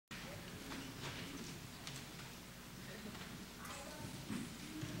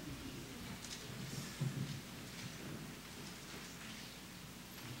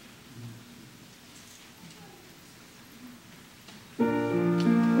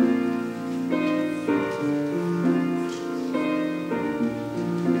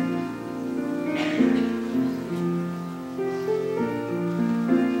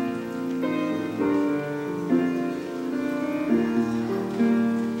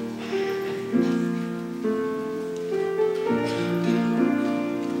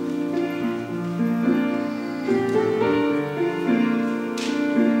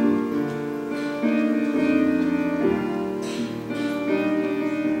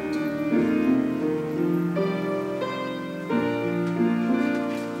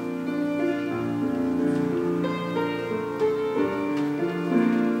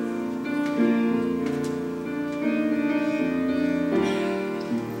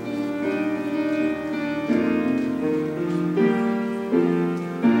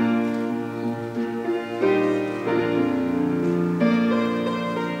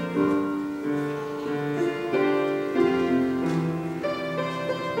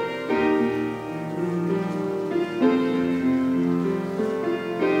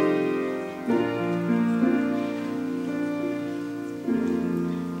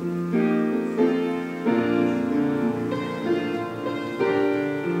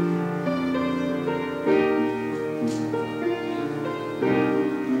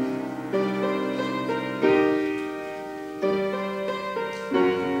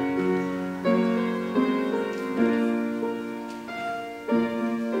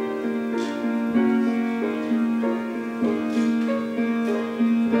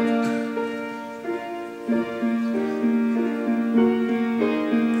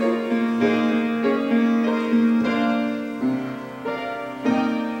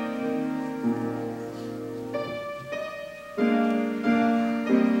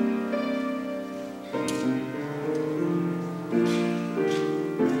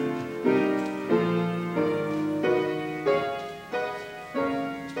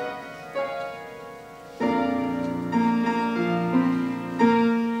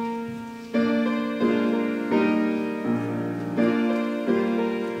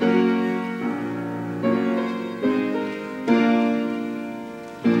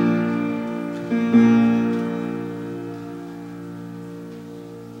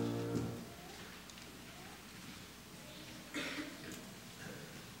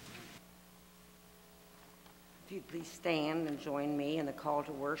stand and join me in the call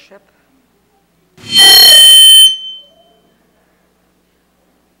to worship?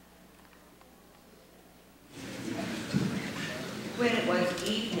 When it was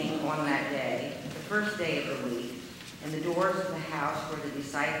evening on that day, the first day of the week, and the doors of the house where the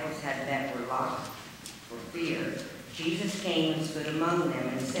disciples had met were locked for fear, Jesus came and stood among them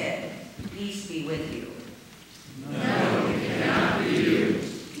and said, "Peace be with you." No, it cannot be you.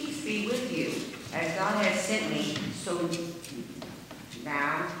 Peace be with you. As God has sent me, so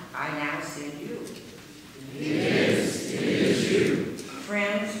I now send you. It is you.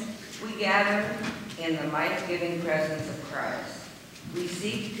 Friends, we gather in the life-giving presence of Christ. We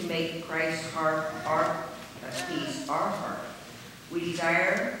seek to make Christ's peace our heart. We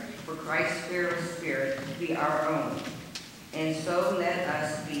desire for Christ's fearless spirit to be our own. And so let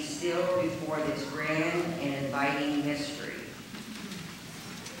us be still before this grand and inviting mystery.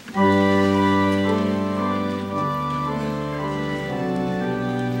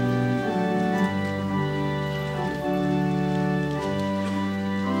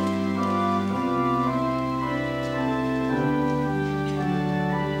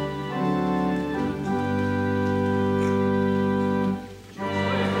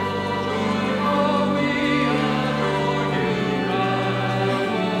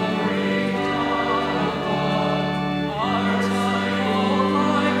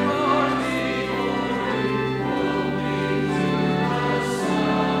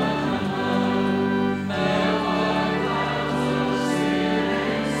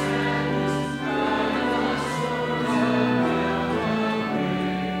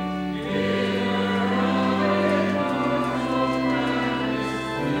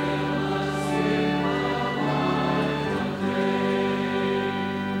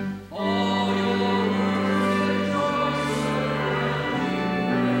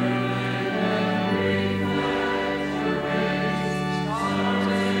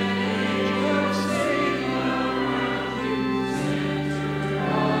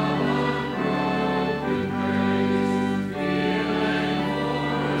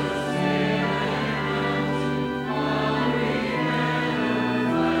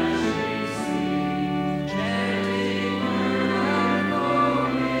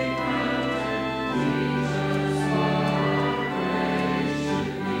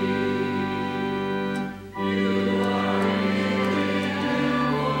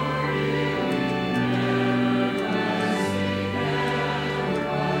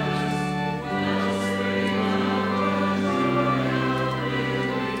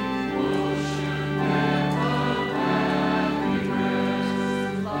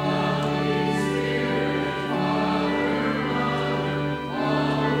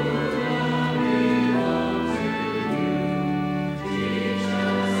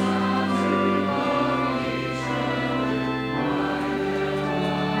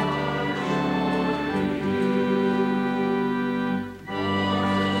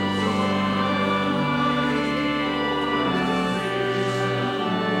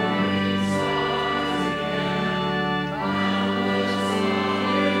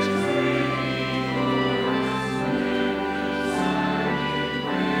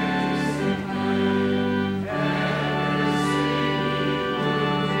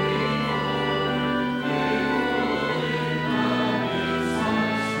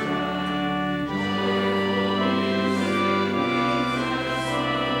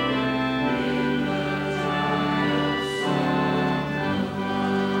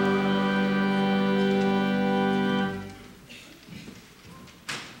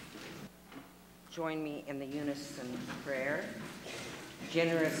 Join me in the unison prayer.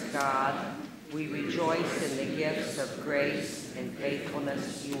 Generous God, we rejoice in the gifts of grace and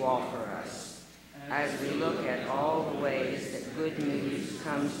faithfulness you offer us. As we look at all the ways that good news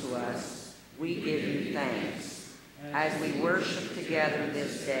comes to us, we give you thanks. As we worship together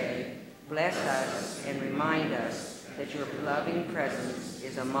this day, bless us and remind us that your loving presence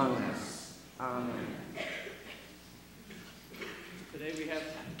is among us. Amen.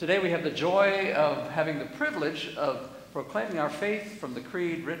 Today we have the joy of having the privilege of proclaiming our faith from the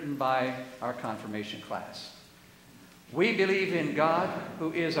creed written by our confirmation class. We believe in God,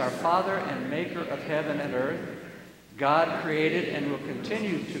 who is our Father and maker of heaven and earth. God created and will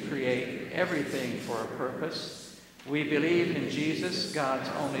continue to create everything for a purpose. We believe in Jesus, God's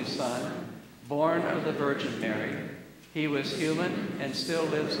only Son, born of the Virgin Mary. He was human and still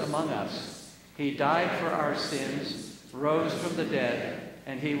lives among us. He died for our sins, rose from the dead,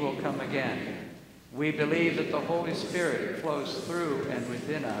 and he will come again. We believe that the Holy Spirit flows through and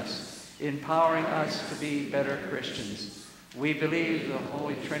within us, empowering us to be better Christians. We believe the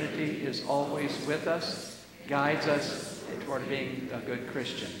Holy Trinity is always with us, guides us toward being a good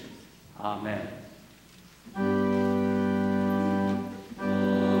Christian. Amen.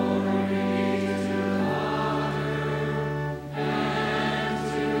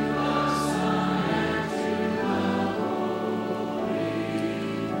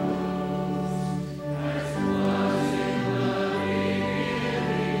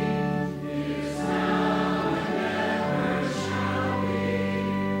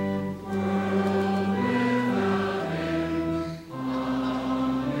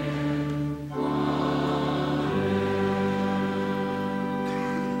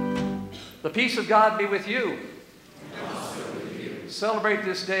 The peace of God be with you. And also with you. Celebrate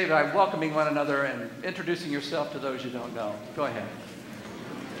this day by welcoming one another and introducing yourself to those you don't know. Go ahead.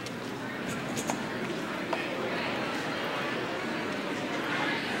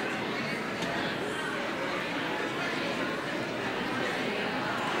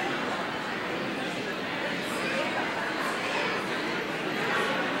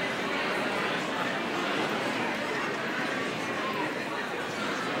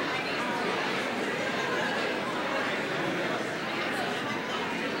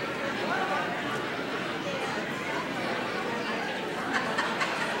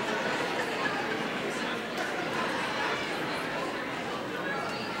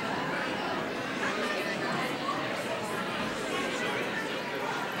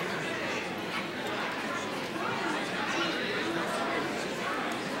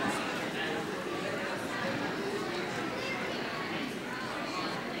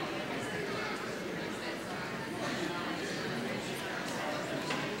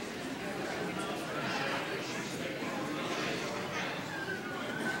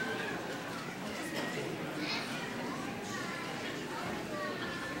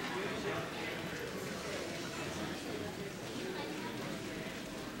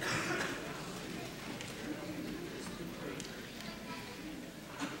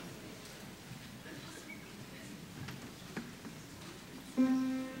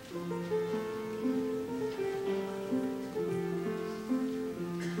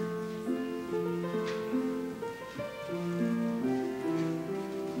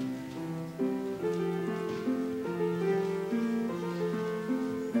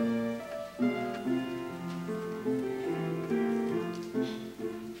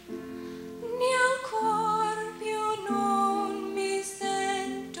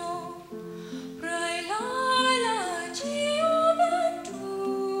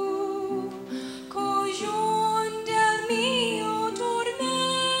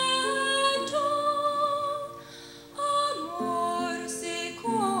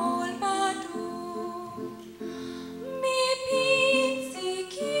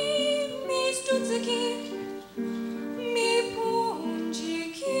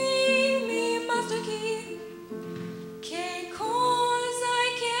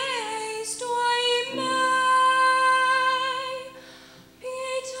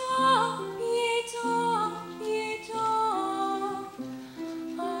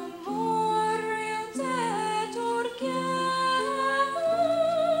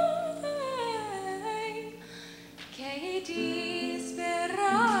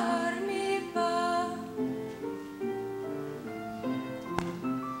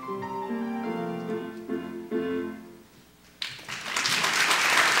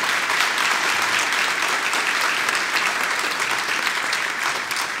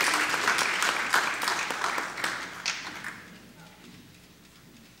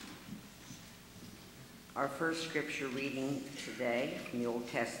 Our first scripture reading today from the Old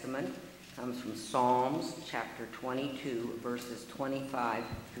Testament comes from Psalms chapter 22, verses 25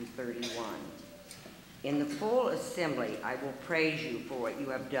 through 31. In the full assembly I will praise you for what you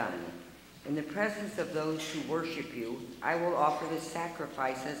have done. In the presence of those who worship you, I will offer the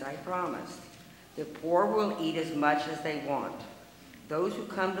sacrifices I promised. The poor will eat as much as they want. Those who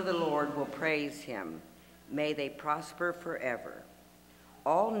come to the Lord will praise him. May they prosper forever.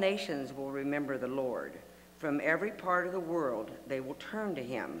 All nations will remember the Lord. From every part of the world they will turn to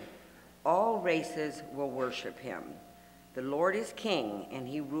him. All races will worship him. The Lord is king, and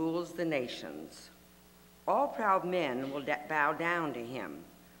he rules the nations. All proud men will bow down to him.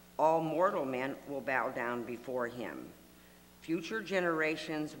 All mortal men will bow down before him. Future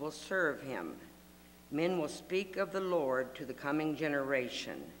generations will serve him. Men will speak of the Lord to the coming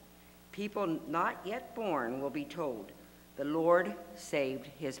generation. People not yet born will be told, the Lord saved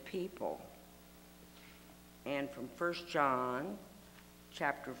his people. And from 1 John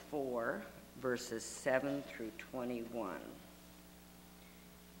chapter 4, verses 7 through 21.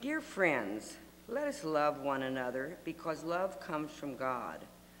 Dear friends, let us love one another because love comes from God.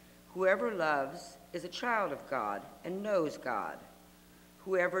 Whoever loves is a child of God and knows God.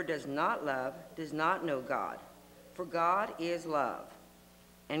 Whoever does not love does not know God, for God is love.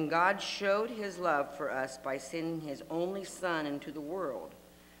 And God showed his love for us by sending his only Son into the world,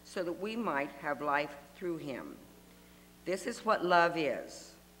 so that we might have life through him. This is what love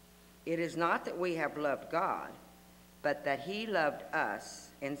is. It is not that we have loved God, but that he loved us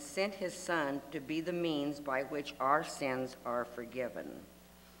and sent his Son to be the means by which our sins are forgiven.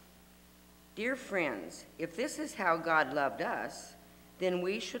 Dear friends, if this is how God loved us, then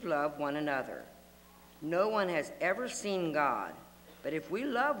we should love one another. No one has ever seen God, but if we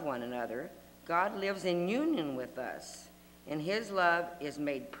love one another, God lives in union with us, and his love is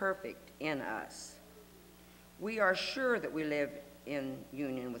made perfect in us. We are sure that we live in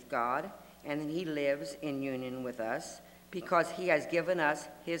union with God, and that he lives in union with us, because he has given us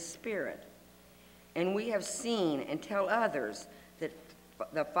his Spirit. And we have seen and tell others that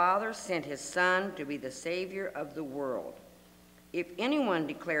the Father sent his Son to be the Savior of the world. If anyone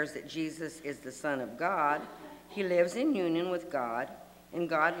declares that Jesus is the Son of God, he lives in union with God, and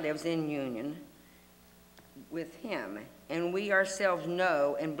God lives in union with him. And we ourselves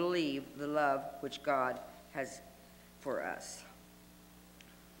know and believe the love which God has for us.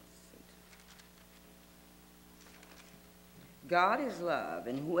 God is love,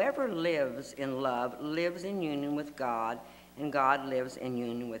 and whoever lives in love lives in union with God, and God lives in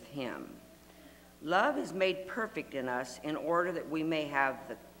union with him. Love is made perfect in us in order that we may have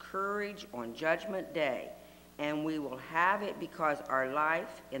the courage on Judgment Day, and we will have it because our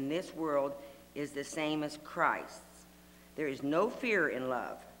life in this world is the same as Christ's. There is no fear in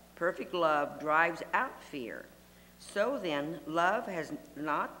love. Perfect love drives out fear. So then, love has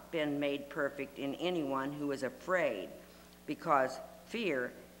not been made perfect in anyone who is afraid, because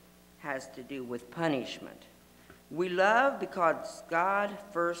fear has to do with punishment. We love because God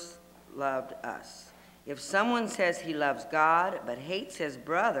first loved us. If someone says he loves God but hates his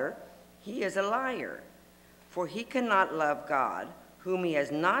brother, he is a liar. For he cannot love God, whom he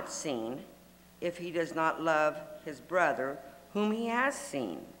has not seen, if he does not love his brother, whom he has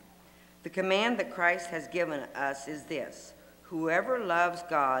seen. The command that Christ has given us is this: whoever loves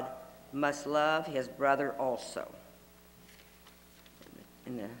God must love his brother also.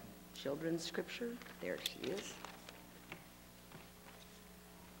 In the children's scripture, there she is.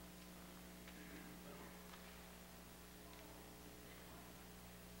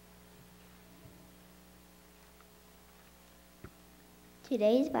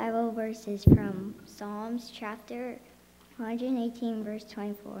 Today's Bible verse is from Psalms chapter 118, verse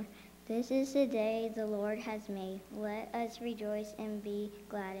 24. This is the day the Lord has made. Let us rejoice and be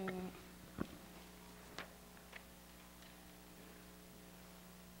glad in it.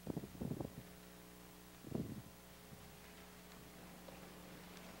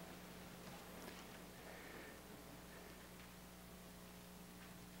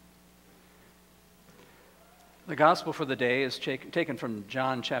 The gospel for the day is taken from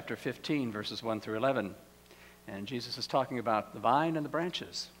John chapter 15, verses 1 through 11. And Jesus is talking about the vine and the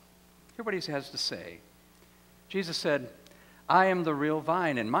branches. Hear what he has to say. Jesus said, I am the real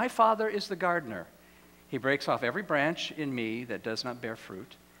vine, and my Father is the gardener. He breaks off every branch in me that does not bear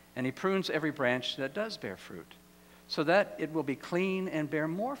fruit, and he prunes every branch that does bear fruit, so that it will be clean and bear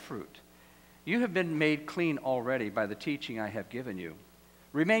more fruit. You have been made clean already by the teaching I have given you.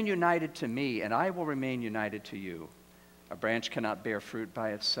 Remain united to me, and I will remain united to you. A branch cannot bear fruit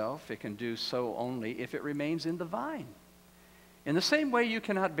by itself. It can do so only if it remains in the vine. In the same way, you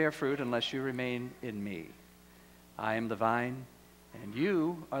cannot bear fruit unless you remain in me. I am the vine, and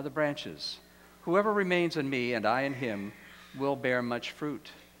you are the branches. Whoever remains in me and I in him will bear much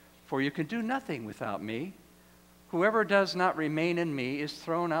fruit, for you can do nothing without me. Whoever does not remain in me is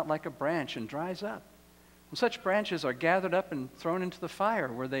thrown out like a branch and dries up. And such branches are gathered up and thrown into the fire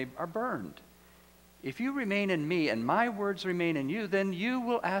where they are burned. If you remain in me and my words remain in you, then you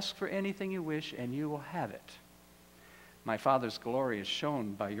will ask for anything you wish and you will have it. My Father's glory is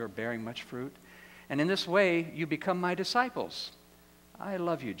shown by your bearing much fruit, and in this way you become my disciples. I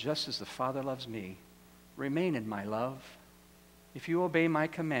love you just as the Father loves me. Remain in my love. If you obey my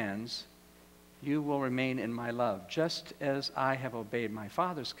commands, you will remain in my love, just as I have obeyed my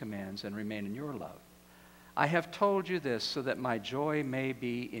Father's commands and remain in your love. I have told you this so that my joy may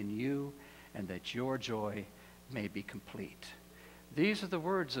be in you and that your joy may be complete. These are the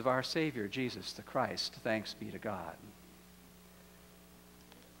words of our Savior, Jesus the Christ. Thanks be to God.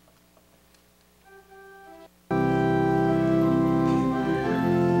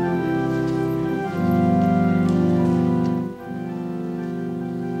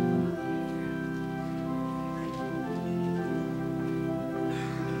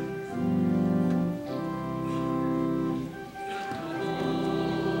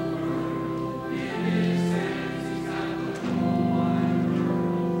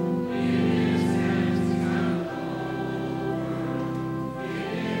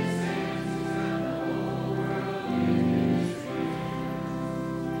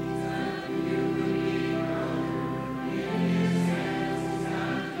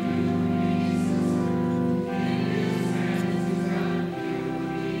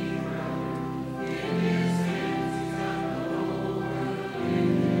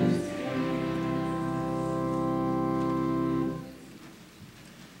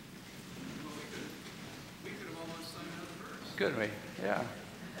 couldn't we? Yeah.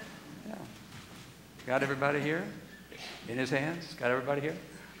 Yeah. Got everybody here? In his hands? Got everybody here?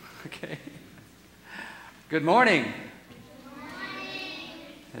 Okay. Good morning. Good morning.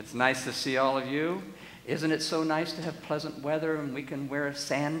 It's nice to see all of you. Isn't it so nice to have pleasant weather and we can wear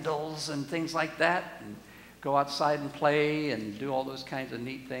sandals and things like that and go outside and play and do all those kinds of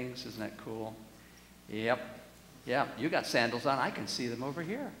neat things? Isn't that cool? Yep. Yeah, you got sandals on. I can see them over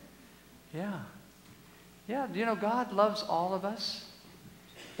here. Yeah. Yeah, do you know God loves all of us?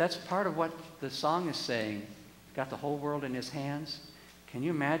 That's part of what the song is saying. Got the whole world in his hands. Can you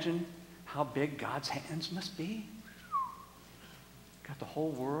imagine how big God's hands must be? Got the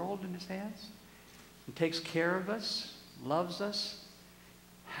whole world in his hands. He takes care of us, loves us.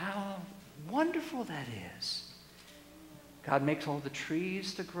 How wonderful that is. God makes all the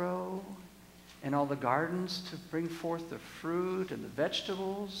trees to grow and all the gardens to bring forth the fruit and the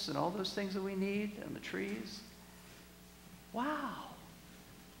vegetables and all those things that we need and the trees. Wow.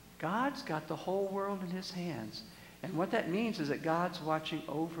 God's got the whole world in his hands. And what that means is that God's watching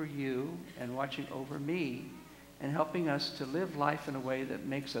over you and watching over me and helping us to live life in a way that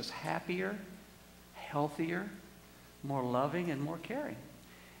makes us happier, healthier, more loving, and more caring.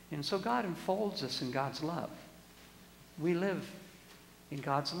 And so God enfolds us in God's love. We live in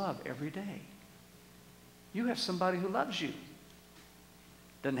God's love every day. You have somebody who loves you.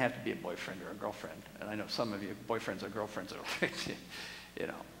 Doesn't have to be a boyfriend or a girlfriend. And I know some of you, boyfriends or girlfriends, are, you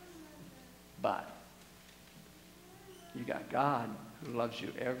know. But you got God who loves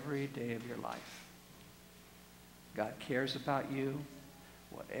you every day of your life. God cares about you.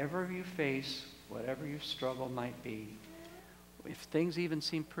 Whatever you face, whatever your struggle might be, if things even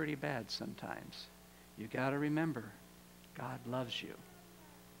seem pretty bad sometimes, you got to remember, God loves you.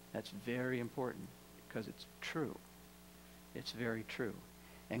 That's very important because it's true. It's very true.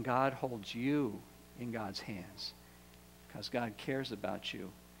 And God holds you in God's hands because God cares about you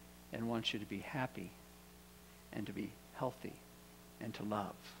and wants you to be happy and to be healthy and to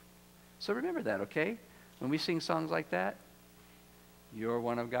love. So remember that, okay? When we sing songs like that, you're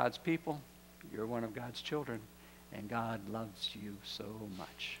one of God's people. You're one of God's children. And God loves you so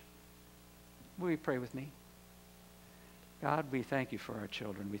much. Will you pray with me? God, we thank you for our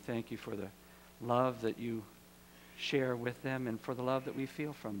children. We thank you for the love that you share with them and for the love that we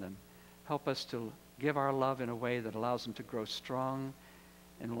feel from them. Help us to give our love in a way that allows them to grow strong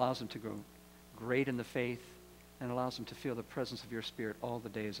and allows them to grow great in the faith and allows them to feel the presence of your Spirit all the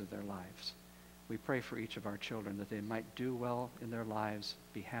days of their lives. We pray for each of our children that they might do well in their lives,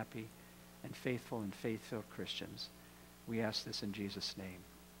 be happy and faithful and faith-filled Christians. We ask this in Jesus' name.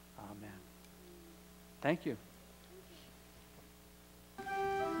 Amen. Thank you.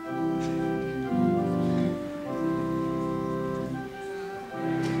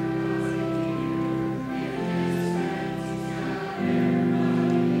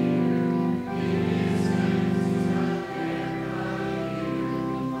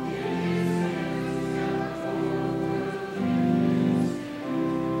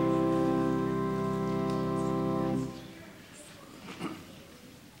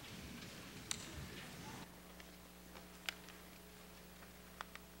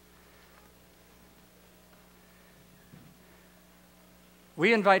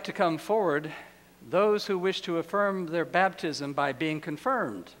 We invite to come forward those who wish to affirm their baptism by being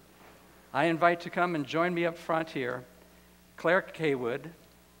confirmed. I invite to come and join me up front here, Claire Kaywood,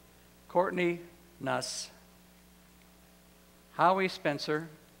 Courtney Nuss, Howie Spencer,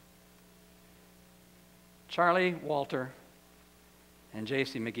 Charlie Walter, and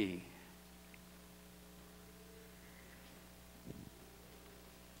J.C. McGee.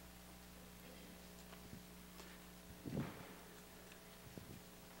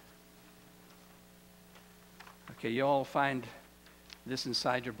 Okay, you all find this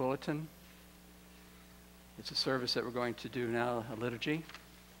inside your bulletin. It's a service that we're going to do now, a liturgy.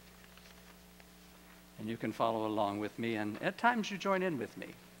 And you can follow along with me, and at times you join in with me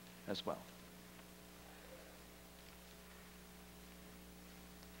as well.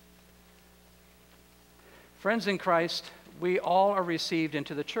 Friends in Christ, we all are received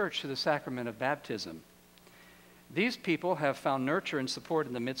into the church through the sacrament of baptism. These people have found nurture and support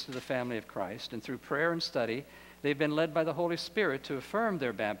in the midst of the family of Christ, and through prayer and study, they've been led by the Holy Spirit to affirm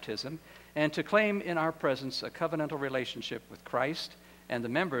their baptism and to claim in our presence a covenantal relationship with Christ and the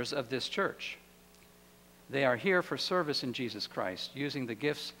members of this church. They are here for service in Jesus Christ, using the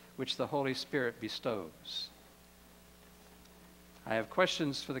gifts which the Holy Spirit bestows. I have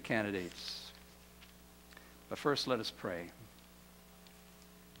questions for the candidates, but first let us pray.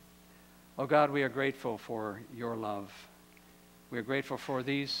 Oh God, we are grateful for your love. We are grateful for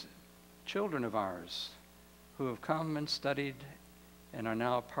these children of ours who have come and studied and are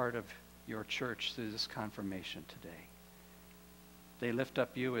now a part of your church through this confirmation today. They lift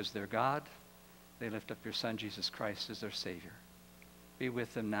up you as their God. They lift up your Son, Jesus Christ, as their Savior. Be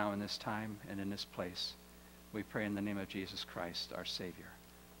with them now in this time and in this place. We pray in the name of Jesus Christ, our Savior.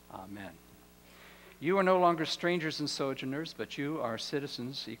 Amen. You are no longer strangers and sojourners, but you are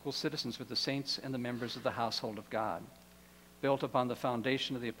citizens, equal citizens with the saints and the members of the household of God, built upon the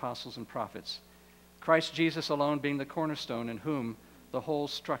foundation of the apostles and prophets, Christ Jesus alone being the cornerstone, in whom the whole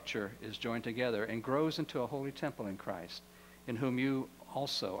structure is joined together and grows into a holy temple in Christ, in whom you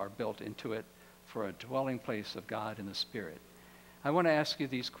also are built into it for a dwelling place of God in the Spirit. I want to ask you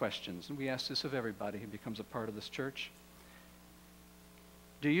these questions, and we ask this of everybody who becomes a part of this church.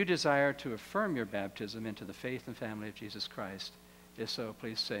 Do you desire to affirm your baptism into the faith and family of Jesus Christ? If so,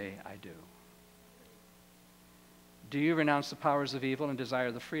 please say, I do. Do you renounce the powers of evil and desire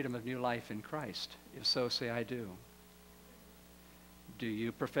the freedom of new life in Christ? If so, say, I do. Do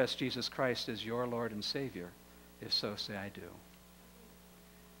you profess Jesus Christ as your Lord and Savior? If so, say, I do.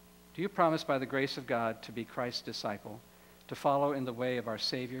 Do you promise by the grace of God to be Christ's disciple, to follow in the way of our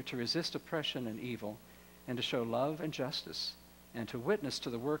Savior, to resist oppression and evil, and to show love and justice, and to witness to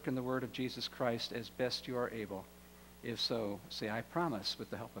the work and the word of Jesus Christ as best you are able? If so, say, I promise with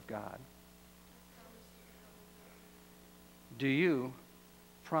the help of God. Do you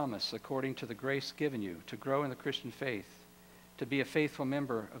promise, according to the grace given you, to grow in the Christian faith, to be a faithful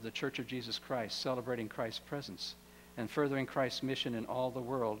member of the Church of Jesus Christ, celebrating Christ's presence, and furthering Christ's mission in all the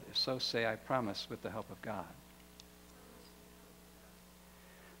world? If so, say, I promise with the help of God.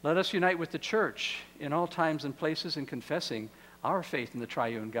 Let us unite with the church in all times and places in confessing our faith in the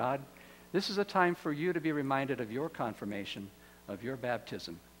triune God. This is a time for you to be reminded of your confirmation, of your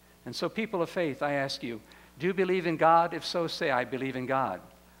baptism. And so, people of faith, I ask you, do you believe in God? If so, say, I believe in God.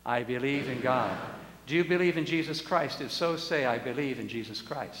 I believe in God. Do you believe in Jesus Christ? If so, say, I believe in Jesus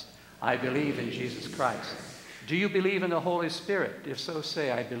Christ. I believe in Jesus Christ. Do you believe in the Holy Spirit? If so, say,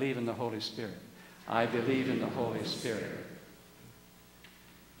 I believe in the Holy Spirit. I believe in the Holy Spirit.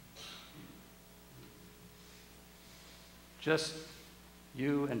 Just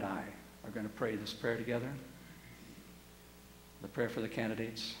you and I are going to pray this prayer together. The prayer for the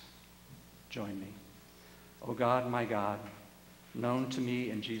candidates. Join me. O God, my God, known to me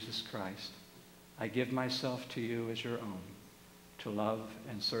in Jesus Christ, I give myself to you as your own, to love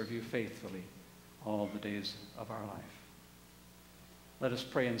and serve you faithfully all the days of our life. Let us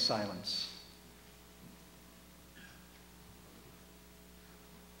pray in silence.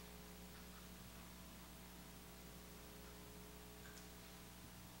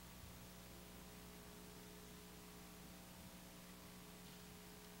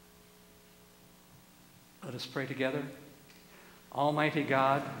 Let us pray together. Almighty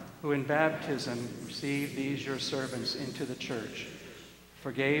God, who in baptism received these your servants into the church,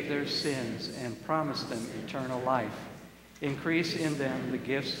 forgave their sins, and promised them eternal life, increase in them the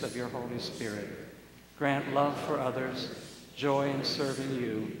gifts of your Holy Spirit. Grant love for others, joy in serving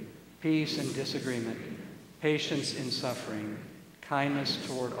you, peace in disagreement, patience in suffering, kindness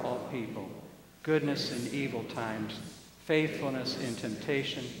toward all people, goodness in evil times, faithfulness in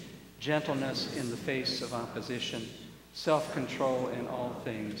temptation, gentleness in the face of opposition, self-control in all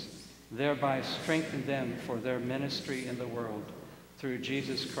things. Thereby strengthen them for their ministry in the world. Through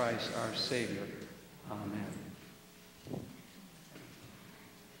Jesus Christ our Savior. Amen.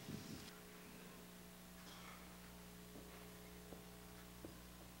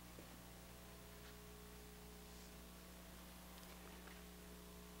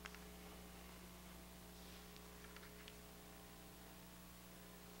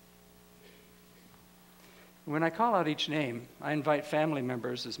 When I call out each name, I invite family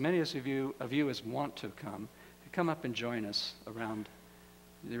members, as many of you as want to come up and join us around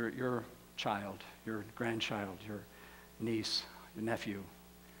your child, your grandchild, your niece, your nephew,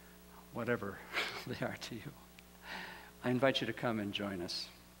 whatever they are to you. I invite you to come and join us.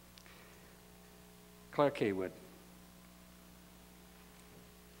 Claire Kaywood.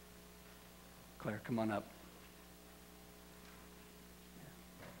 Claire, come on up.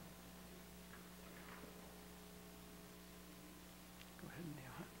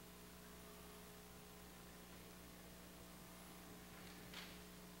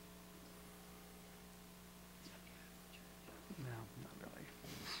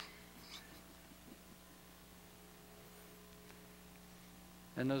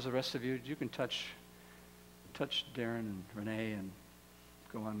 And those the rest of you, you can touch Darren and Renee and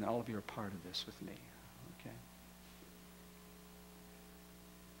go on. All of you are part of this with me, okay?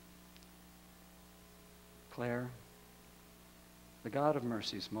 Claire, the God of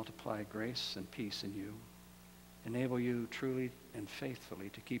mercies multiply grace and peace in you enable you truly and faithfully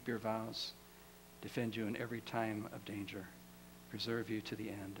to keep your vows, defend you in every time of danger, preserve you to the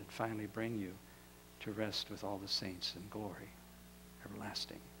end, and finally bring you to rest with all the saints in glory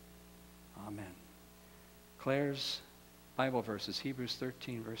everlasting. Amen. Claire's Bible verses, Hebrews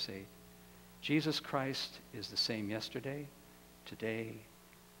 13, verse 8. Jesus Christ is the same yesterday, today,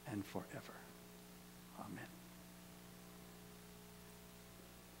 and forever. Amen.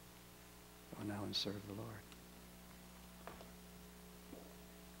 Go now and serve the Lord.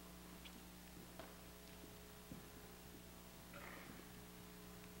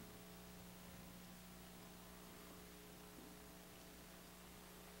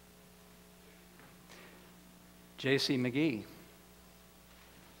 J.C. McGee.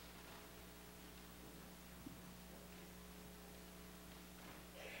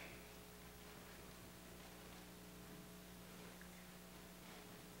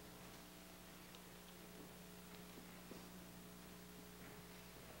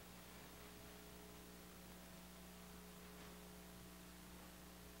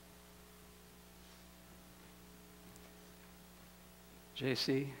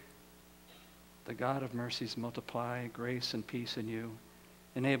 J.C., the God of mercies multiply grace and peace in you,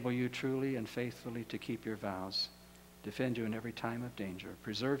 enable you truly and faithfully to keep your vows, defend you in every time of danger,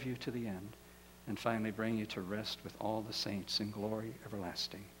 preserve you to the end, and finally bring you to rest with all the saints in glory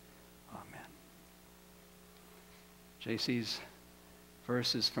everlasting. Amen. J.C.'s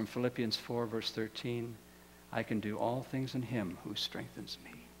verse is from Philippians 4, verse 13. I can do all things in him who strengthens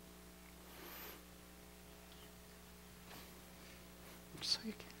me. So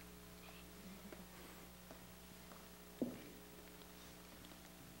you can.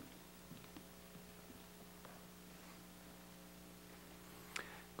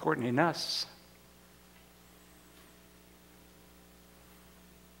 Courtney Nuss.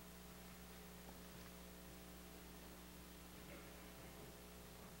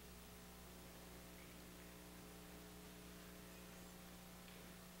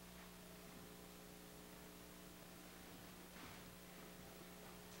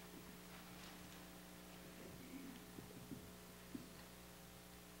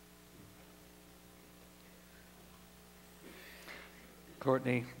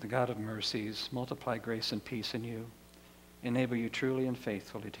 Courtney, the God of mercies, multiply grace and peace in you, enable you truly and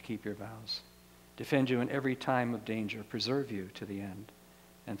faithfully to keep your vows, defend you in every time of danger, preserve you to the end,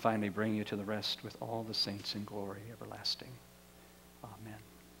 and finally bring you to the rest with all the saints in glory everlasting. Amen.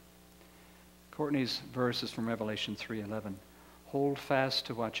 Courtney's verse is from Revelation 3:11. Hold fast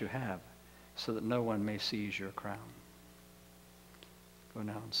to what you have, so that no one may seize your crown. Go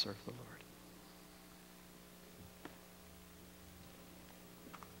now and serve the Lord.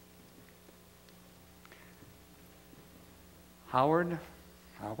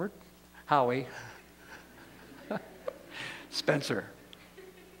 Howie, Spencer.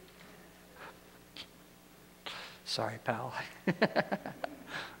 Sorry, pal.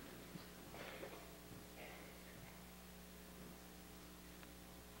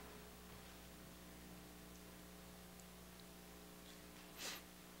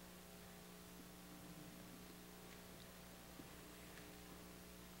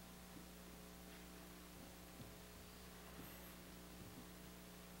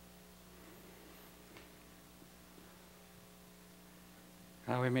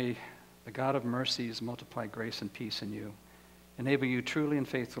 Now may the God of mercies multiply grace and peace in you, enable you truly and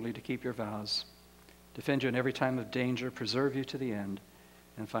faithfully to keep your vows, defend you in every time of danger, preserve you to the end,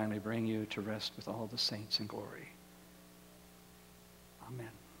 and finally bring you to rest with all the saints in glory.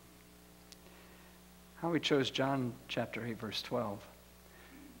 Amen. How he chose John chapter 8, verse 12.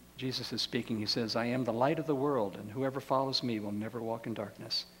 Jesus is speaking. He says, I am the light of the world, and whoever follows me will never walk in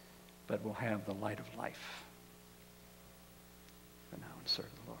darkness, but will have the light of life. Go now and serve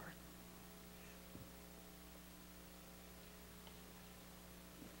the Lord.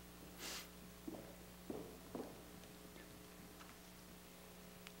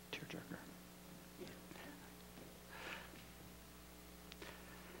 Tearjerker.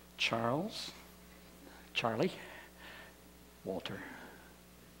 Charlie, Walter.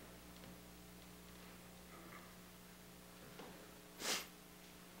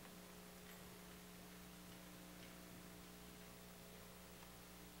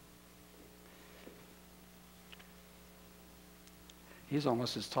 He's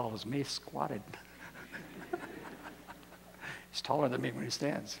almost as tall as me, squatted. He's taller than me when he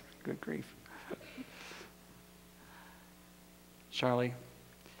stands. Good grief. Charlie,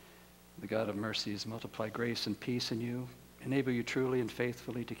 the God of mercies, multiply grace and peace in you, enable you truly and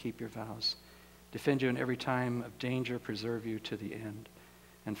faithfully to keep your vows, defend you in every time of danger, preserve you to the end,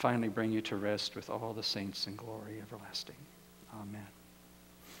 and finally bring you to rest with all the saints in glory everlasting. Amen.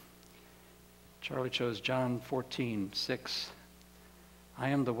 Charlie chose John 14:6. I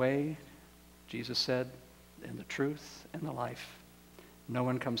am the way, Jesus said, and the truth and the life. No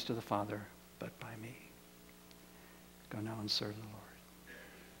one comes to the Father but by me. Go now and serve the Lord.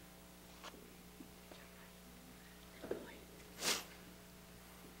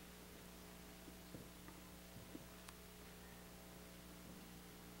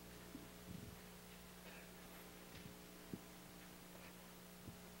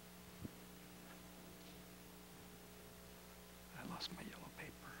 I lost my yellow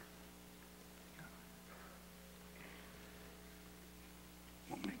paper.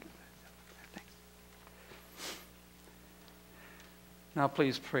 Won't make it. Thanks. Now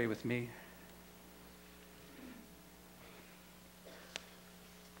please pray with me.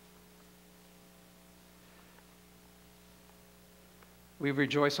 We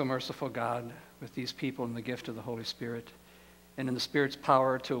rejoice, O merciful God, with these people in the gift of the Holy Spirit and in the Spirit's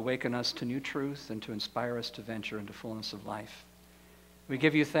power to awaken us to new truth and to inspire us to venture into fullness of life. We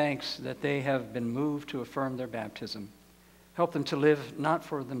give you thanks that they have been moved to affirm their baptism. Help them to live not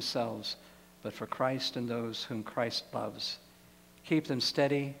for themselves, but for Christ and those whom Christ loves. Keep them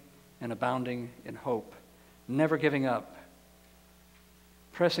steady and abounding in hope, never giving up,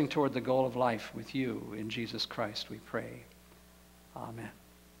 pressing toward the goal of life with you. In Jesus Christ we pray. Amen.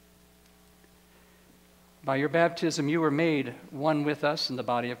 By your baptism, you were made one with us in the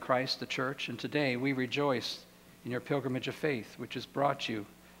body of Christ, the church, and today we rejoice in your pilgrimage of faith, which has brought you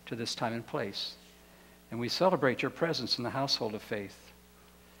to this time and place. And we celebrate your presence in the household of faith.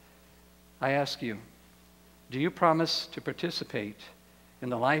 I ask you, do you promise to participate in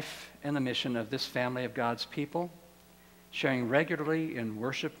the life and the mission of this family of God's people, sharing regularly in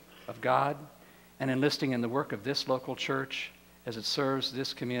worship of God and enlisting in the work of this local church as it serves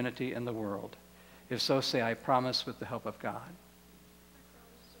this community and the world? If so, say, I promise with the help of God.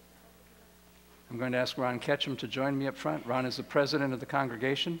 I'm going to ask Ron Ketchum to join me up front. Ron is the president of the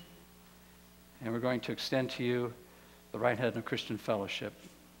congregation, and we're going to extend to you the right hand of Christian fellowship.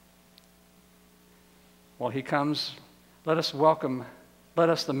 While he comes, let us,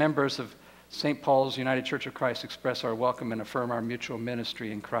 the members of St. Paul's United Church of Christ, express our welcome and affirm our mutual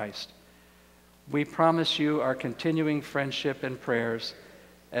ministry in Christ. We promise you our continuing friendship and prayers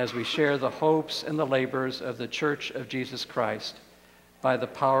as we share the hopes and the labors of the Church of Jesus Christ. By the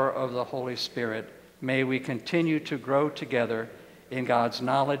power of the Holy Spirit, may we continue to grow together in God's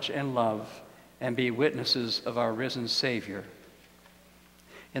knowledge and love and be witnesses of our risen Savior.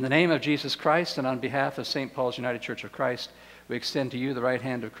 In the name of Jesus Christ and on behalf of St. Paul's United Church of Christ, we extend to you the right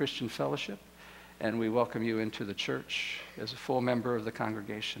hand of Christian fellowship, and we welcome you into the church as a full member of the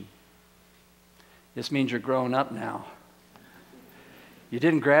congregation. This means you're grown up now. You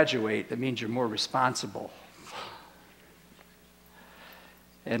didn't graduate. That means you're more responsible.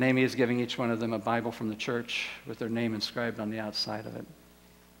 And Amy is giving each one of them a Bible from the church with their name inscribed on the outside of it.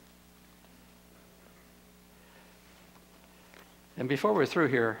 And before we're through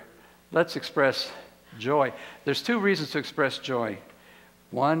here, let's express joy. There's two reasons to express joy.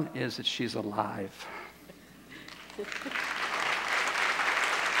 One is that she's alive.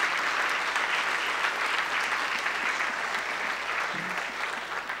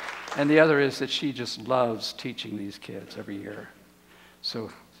 And the other is that she just loves teaching these kids every year.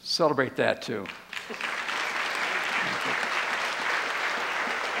 So celebrate that too.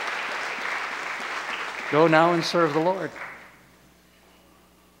 Go now and serve the Lord.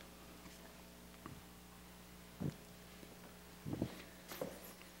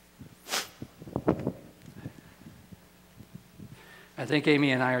 I think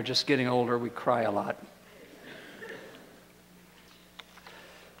Amy and I are just getting older. We cry a lot.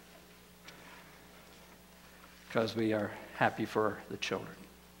 Because we are happy for the children.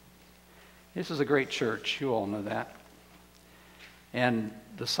 This is a great church. You all know that. And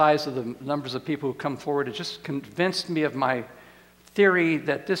the size of the numbers of people who come forward, it just convinced me of my theory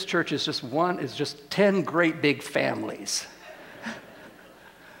that this church is just 10 great big families.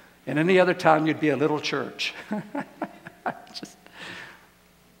 In any other town, you'd be a little church.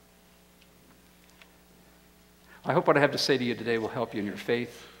 I hope what I have to say to you today will help you in your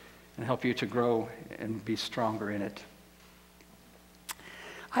faith and help you to grow and be stronger in it.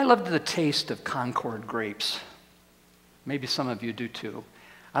 I loved the taste of Concord grapes. Maybe some of you do too.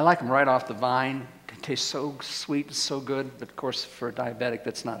 I like them right off the vine. They taste so sweet and so good, but of course for a diabetic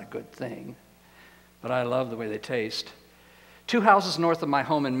that's not a good thing. But I love the way they taste. 2 houses north of my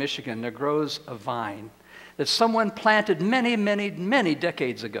home in Michigan, there grows a vine that someone planted many, many, many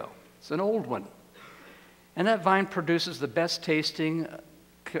decades ago. It's an old one. And that vine produces the best tasting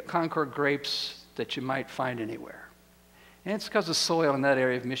Concord grapes that you might find anywhere. And it's because the soil in that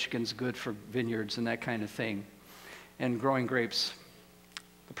area of Michigan is good for vineyards and that kind of thing, and growing grapes.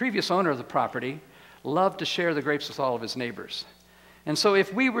 The previous owner of the property loved to share the grapes with all of his neighbors. And so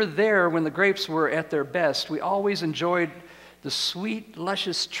if we were there when the grapes were at their best, we always enjoyed the sweet,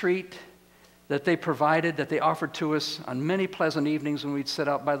 luscious treat that they provided, that they offered to us on many pleasant evenings when we'd sit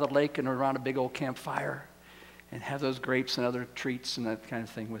out by the lake and around a big old campfire and have those grapes and other treats and that kind of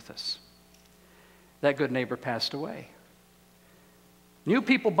thing with us. That good neighbor passed away. New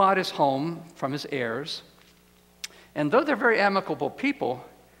people bought his home from his heirs, and though they're very amicable people,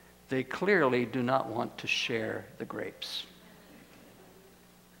 they clearly do not want to share the grapes.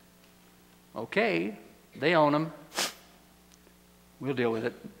 Okay, they own them. We'll deal with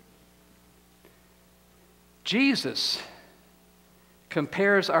it. Jesus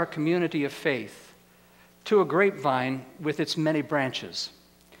compares our community of faith to a grapevine with its many branches.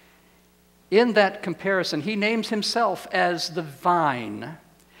 In that comparison, he names himself as the vine,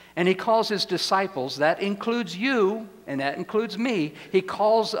 and he calls his disciples, that includes you, and that includes me, he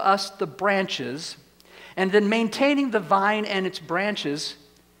calls us the branches, and then maintaining the vine and its branches,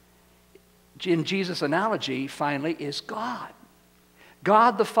 in Jesus' analogy, finally, is God.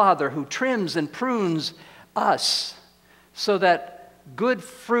 God the Father who trims and prunes us so that good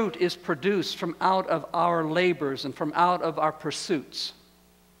fruit is produced from out of our labors and from out of our pursuits.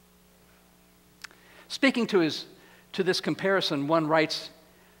 Speaking to this comparison, one writes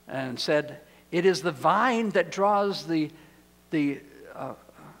and said, it is the vine that draws the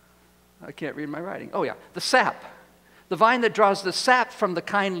I can't read my writing. Oh yeah, the sap. The vine that draws the sap from the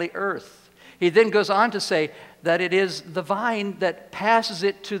kindly earth. He then goes on to say that it is the vine that passes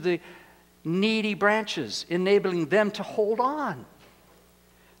it to the needy branches, enabling them to hold on.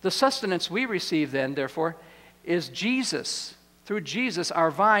 The sustenance we receive then, therefore, is Jesus. Through Jesus, our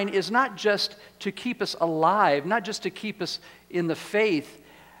vine is not just to keep us alive, not just to keep us in the faith,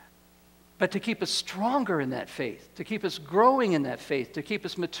 but to keep us stronger in that faith, to keep us growing in that faith, to keep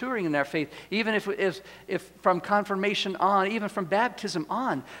us maturing in that faith, even if from confirmation on, even from baptism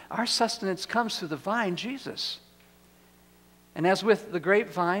on, our sustenance comes through the vine, Jesus. And as with the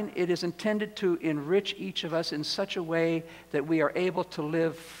grapevine, it is intended to enrich each of us in such a way that we are able to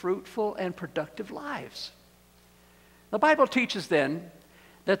live fruitful and productive lives. The Bible teaches then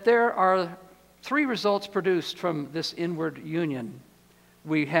that there are 3 results produced from this inward union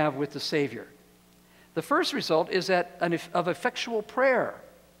we have with the Savior. The first result is of effectual prayer.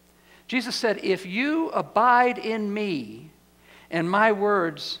 Jesus said, if you abide in me and my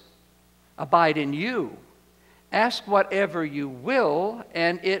words abide in you, ask whatever you will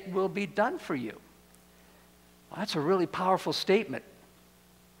and it will be done for you. Well, that's a really powerful statement.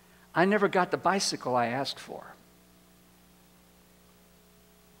 I never got the bicycle I asked for.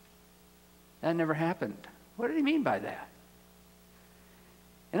 That never happened. What did he mean by that?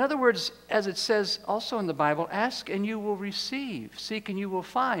 In other words, as it says also in the Bible, ask and you will receive, seek and you will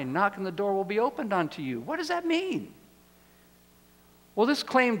find, knock and the door will be opened unto you. What does that mean? Well, this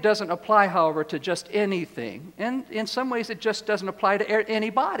claim doesn't apply, however, to just anything, and in some ways it just doesn't apply to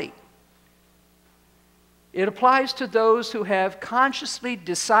anybody. It applies to those who have consciously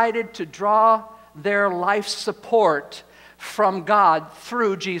decided to draw their life support from God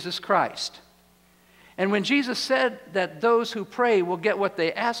through Jesus Christ. And when Jesus said that those who pray will get what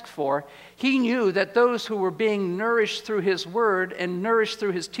they ask for, he knew that those who were being nourished through his word and nourished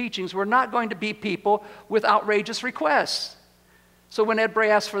through his teachings were not going to be people with outrageous requests. So when Ed Bray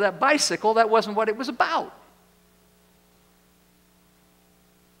asked for that bicycle, that wasn't what it was about.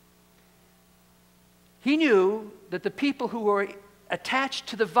 He knew that the people who were attached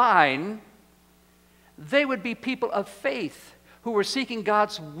to the vine, they would be people of faith who were seeking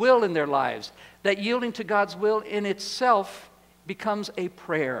God's will in their lives. That yielding to God's will in itself becomes a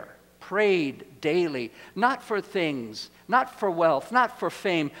prayer, prayed daily, not for things, not for wealth, not for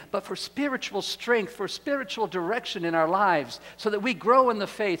fame, but for spiritual strength, for spiritual direction in our lives, so that we grow in the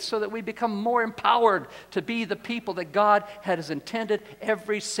faith, so that we become more empowered to be the people that God has intended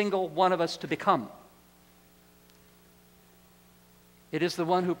every single one of us to become. It is the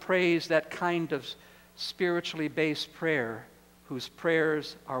one who prays that kind of spiritually based prayer whose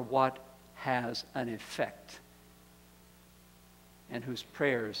prayers are what has an effect and whose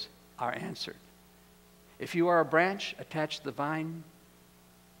prayers are answered. If you are a branch attached to the vine,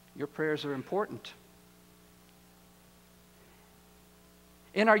 your prayers are important.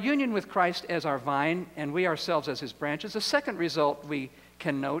 In our union with Christ as our vine and we ourselves as his branches, the second result we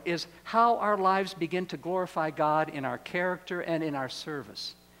can note is how our lives begin to glorify God in our character and in our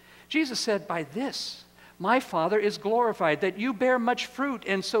service. Jesus said, by this, my Father is glorified, that you bear much fruit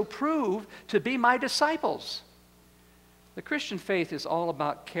and so prove to be my disciples. The Christian faith is all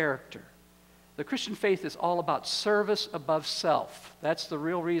about character. The Christian faith is all about service above self. That's the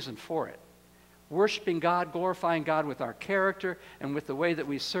real reason for it. Worshiping God, glorifying God with our character and with the way that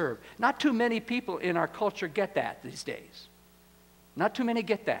we serve. Not too many people in our culture get that these days. Not too many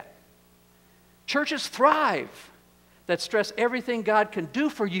get that. Churches thrive that stress everything God can do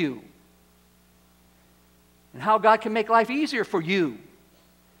for you and how God can make life easier for you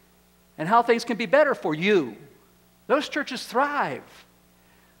and how things can be better for you. Those churches thrive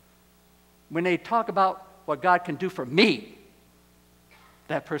when they talk about what God can do for me.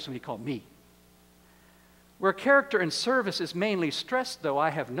 That person we call me. Where character and service is mainly stressed, though, I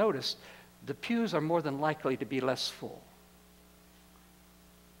have noticed, the pews are more than likely to be less full.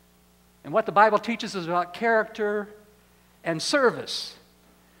 And what the Bible teaches is about character and service.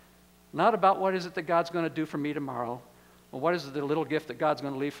 Not about what is it that God's going to do for me tomorrow, or what is the little gift that God's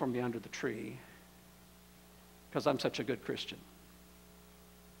going to leave for me under the tree, because I'm such a good Christian.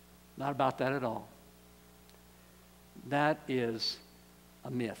 Not about that at all. That is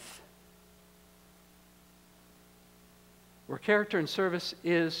a myth. Where character and service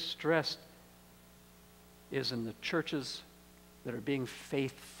is stressed is in the churches that are being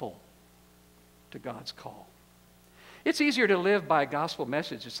faithful to God's call. It's easier to live by a gospel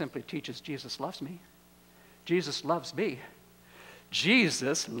message that simply teaches Jesus loves me. Jesus loves me.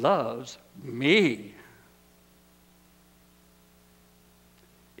 Jesus loves me.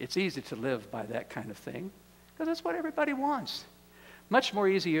 It's easy to live by that kind of thing because that's what everybody wants. Much more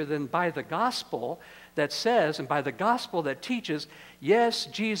easier than by the gospel that says, and by the gospel that teaches, yes,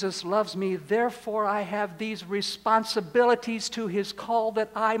 Jesus loves me, therefore I have these responsibilities to his call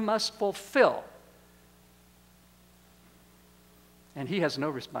that I must fulfill. And he has no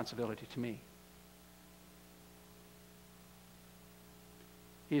responsibility to me.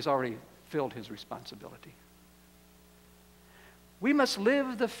 He's already filled his responsibility. We must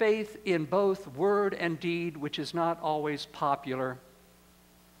live the faith in both word and deed, which is not always popular,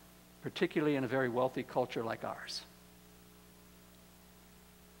 particularly in a very wealthy culture like ours.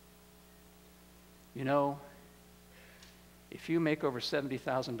 You know, if you make over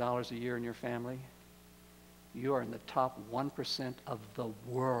 $70,000 a year in your family, you are in the top 1% of the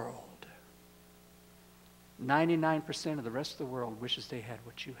world. 99% of the rest of the world wishes they had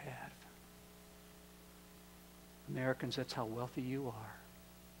what you have. Americans, that's how wealthy you are.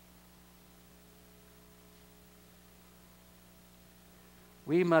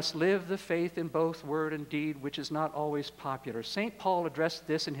 We must live the faith in both word and deed, which is not always popular. St. Paul addressed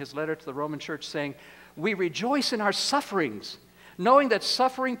this in his letter to the Roman church, saying, we rejoice in our sufferings, knowing that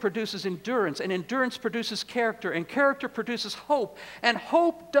suffering produces endurance, and endurance produces character, and character produces hope, and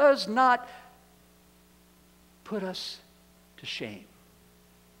hope does not put us to shame.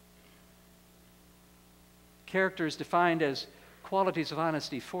 Character is defined as qualities of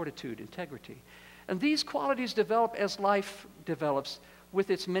honesty, fortitude, integrity. And these qualities develop as life develops, with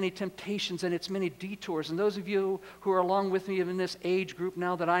its many temptations and its many detours. And those of you who are along with me in this age group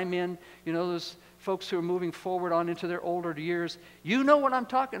now that I'm in, you know, those folks who are moving forward on into their older years, you know what I'm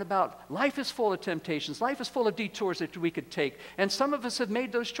talking about. Life is full of temptations. Life is full of detours that we could take. And some of us have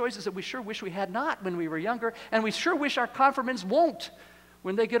made those choices that we sure wish we had not when we were younger, and we sure wish our confirmants won't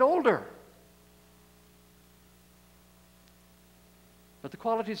when they get older. But the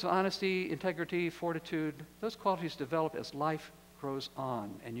qualities of honesty, integrity, fortitude, those qualities develop as life grows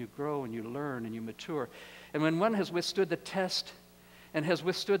on, and you grow and you learn and you mature. And when one has withstood the test and has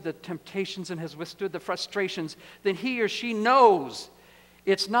withstood the temptations and has withstood the frustrations, then he or she knows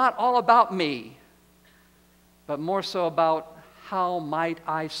it's not all about me, but more so about how might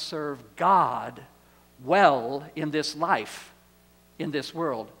I serve God well in this life, in this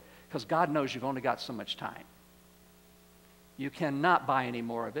world, because God knows you've only got so much time. You cannot buy any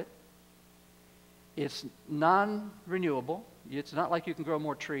more of it. It's non-renewable. It's not like you can grow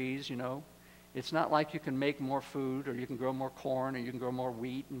more trees, you know. It's not like you can make more food, or you can grow more corn, or you can grow more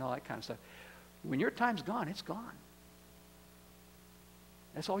wheat and all that kind of stuff. When your time's gone, it's gone.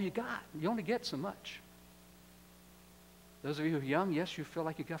 That's all you got. You only get so much. Those of you who are young, yes, you feel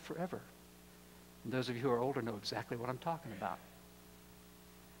like you got forever. And those of you who are older know exactly what I'm talking about.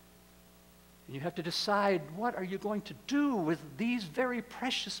 And you have to decide, what are you going to do with these very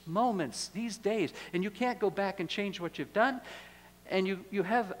precious moments, these days? And you can't go back and change what you've done. And you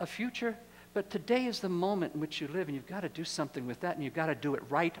have a future, but today is the moment in which you live, and you've got to do something with that, and you've got to do it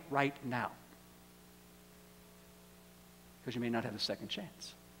right now. Because you may not have a second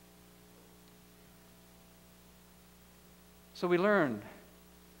chance. So we learn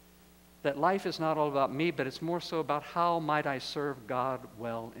that life is not all about me, but it's more so about how might I serve God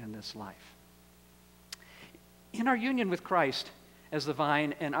well in this life. In our union with Christ as the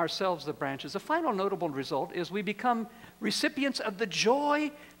vine and ourselves the branches, the final notable result is we become recipients of the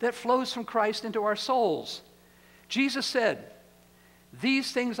joy that flows from Christ into our souls. Jesus said,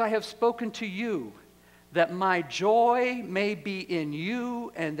 "These things I have spoken to you, that my joy may be in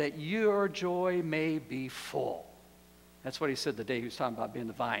you and that your joy may be full." That's what he said the day he was talking about being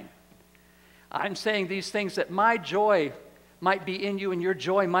the vine. I'm saying these things that my joy might be in you and your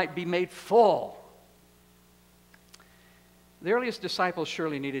joy might be made full. The earliest disciples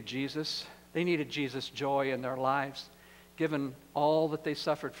surely needed Jesus. They needed Jesus' joy in their lives, given all that they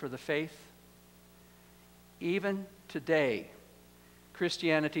suffered for the faith. Even today,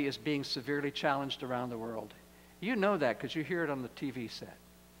 Christianity is being severely challenged around the world. You know that because you hear it on the TV set.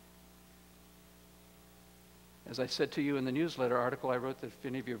 As I said to you in the newsletter article I wrote, that if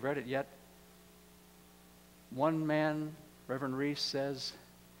any of you have read it yet, one man, Reverend Reese, says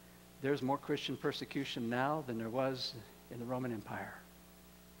there's more Christian persecution now than there was in the Roman Empire.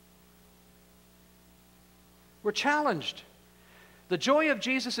 We're challenged. The joy of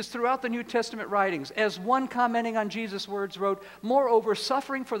Jesus is throughout the New Testament writings. As one commenting on Jesus' words wrote, "Moreover,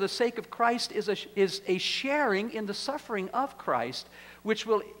 suffering for the sake of Christ is a sharing in the suffering of Christ, which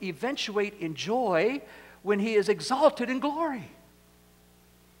will eventuate in joy when he is exalted in glory."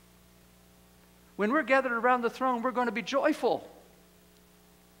 When we're gathered around the throne, we're going to be joyful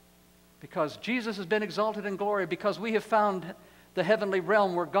because Jesus has been exalted in glory, because we have found the heavenly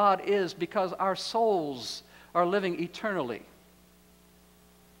realm where God is, because our souls are living eternally.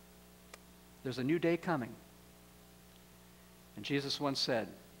 There's a new day coming. And Jesus once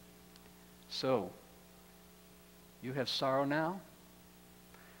said, "So, you have sorrow now,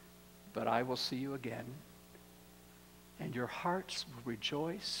 but I will see you again, and your hearts will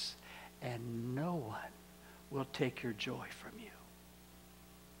rejoice, and no one will take your joy from you."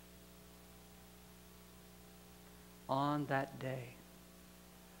 On that day,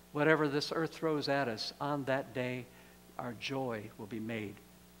 whatever this earth throws at us, on that day, our joy will be made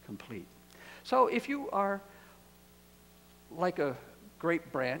complete. So if you are like a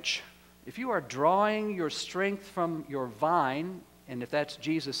grape branch, if you are drawing your strength from your vine, and if that's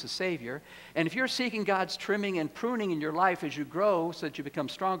Jesus as Savior, and if you're seeking God's trimming and pruning in your life as you grow so that you become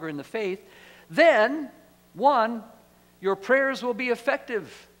stronger in the faith, then, one, your prayers will be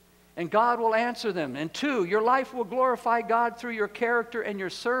effective and God will answer them. And two, your life will glorify God through your character and your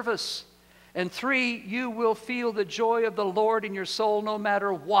service. And three, you will feel the joy of the Lord in your soul no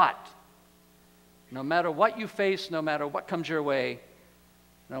matter what. No matter what you face, no matter what comes your way,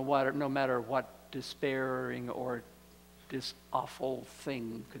 no matter what despairing or this awful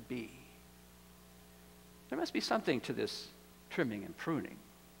thing could be. There must be something to this trimming and pruning,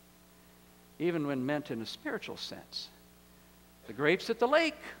 even when meant in a spiritual sense. The grapes at the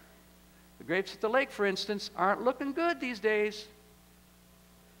lake, for instance, aren't looking good these days.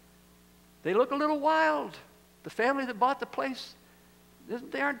 They look a little wild. The family that bought the place,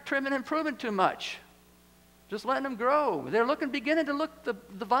 they aren't trimming and pruning too much. Just letting them grow. They're beginning to look,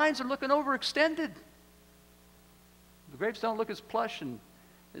 the vines are looking overextended. The grapes don't look as plush and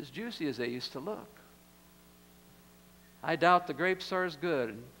as juicy as they used to look. I doubt the grapes are as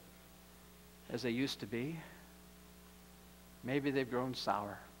good as they used to be. Maybe they've grown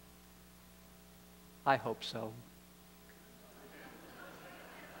sour. I hope so.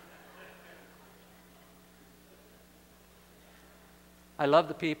 I love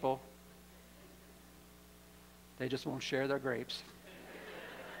the people. They just won't share their grapes.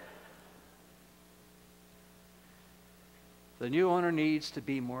 The new owner needs to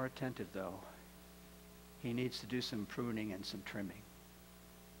be more attentive, though. He needs to do some pruning and some trimming.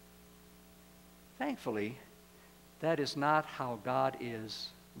 Thankfully, that is not how God is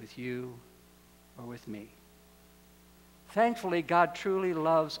with you or with me. Thankfully, God truly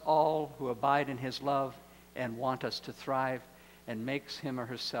loves all who abide in his love and want us to thrive, and makes him or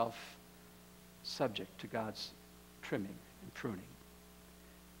herself subject to God's trimming and pruning.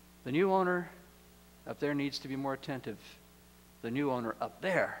 The new owner up there needs to be more attentive. The new owner up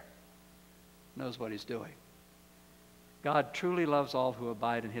there knows what he's doing. God truly loves all who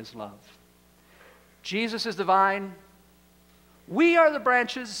abide in his love. Jesus is the vine. We are the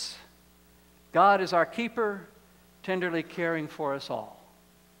branches. God is our keeper, tenderly caring for us all.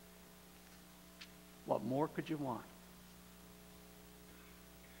 What more could you want?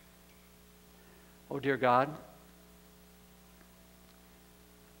 Oh, dear God,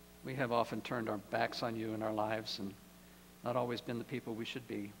 we have often turned our backs on you in our lives and not always been the people we should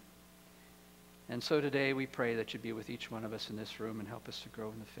be. And so today we pray that you be with each one of us in this room and help us to grow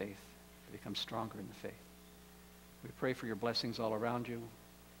in the faith. to become stronger in the faith. We pray for your blessings all around you,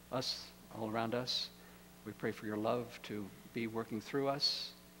 all around us. We pray for your love to be working through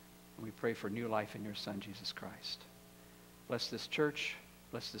us. And we pray for new life in your Son, Jesus Christ. Bless this church,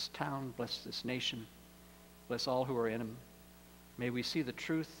 bless this town, bless this nation, bless all who are in them. May we see the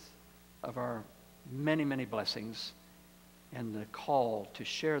truth of our many, many blessings and the call to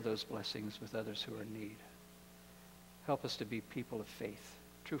share those blessings with others who are in need. Help us to be people of faith,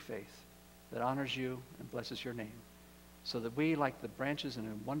 true faith, that honors you and blesses your name, so that we, like the branches in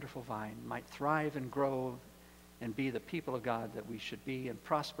a wonderful vine, might thrive and grow and be the people of God that we should be, and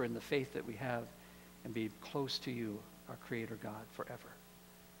prosper in the faith that we have, and be close to you, our Creator God, forever.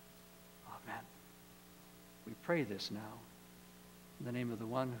 Amen. We pray this now in the name of the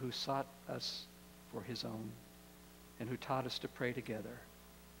one who sought us for his own and who taught us to pray together.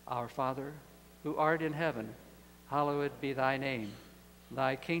 Our Father, who art in heaven, hallowed be thy name.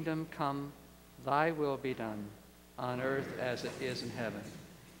 Thy kingdom come, thy will be done, on earth as it is in heaven.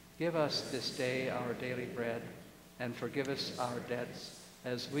 Give us this day our daily bread, and forgive us our debts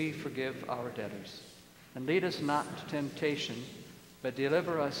as we forgive our debtors. And lead us not to temptation, but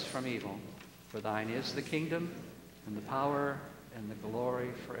deliver us from evil. For thine is the kingdom, and the power, and the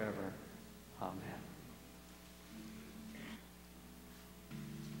glory forever. Amen.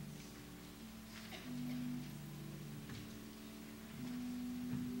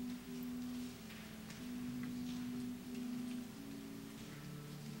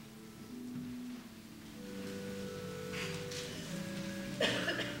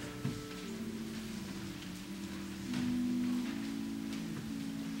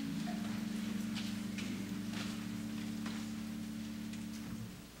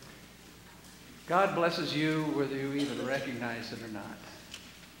 God blesses you whether you even recognize it or not.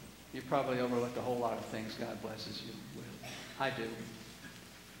 You probably overlooked a whole lot of things God blesses you with. I do.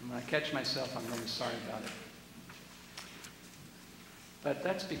 And when I catch myself, I'm really sorry about it. But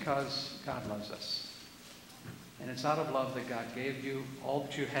that's because God loves us. And it's out of love that God gave you all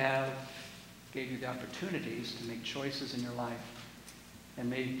that you have, gave you the opportunities to make choices in your life, and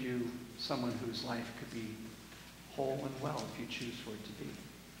made you someone whose life could be whole and well if you choose for it to be.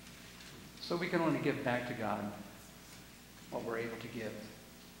 So we can only give back to God what we're able to give.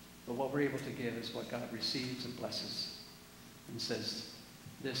 But what we're able to give is what God receives and blesses and says,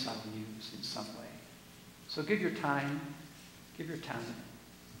 this I will use in some way. So give your time, give your talent,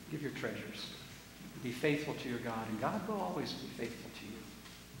 give your treasures. Be faithful to your God, and God will always be faithful to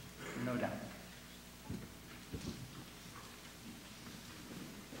you, no doubt.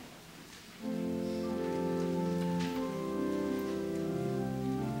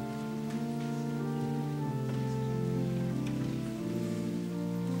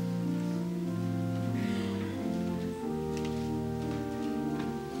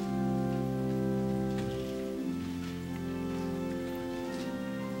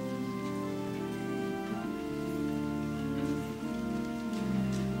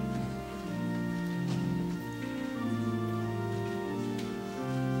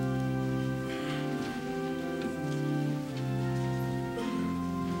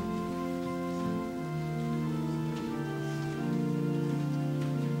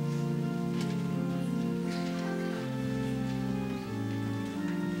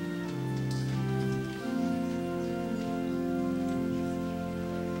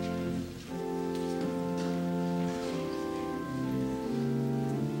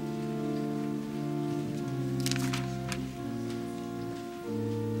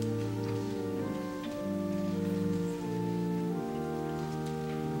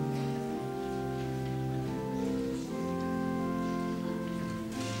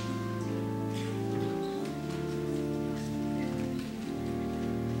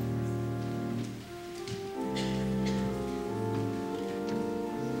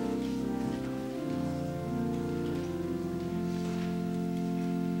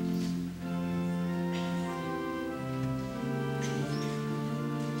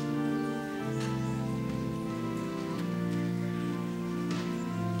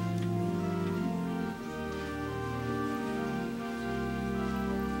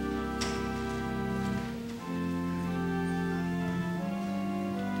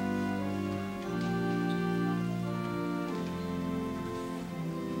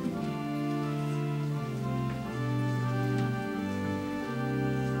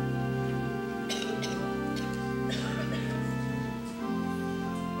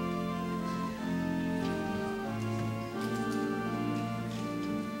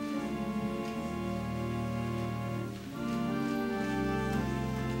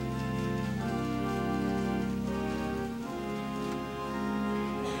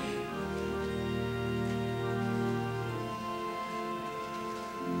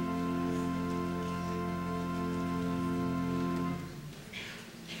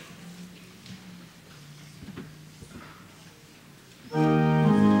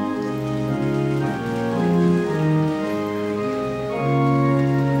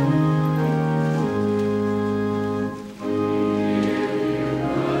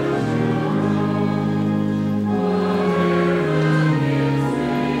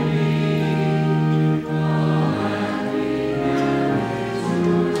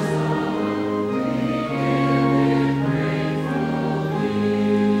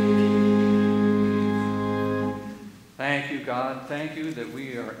 God, thank you that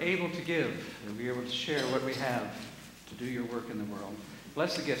we are able to give, that we are able to share what we have to do your work in the world.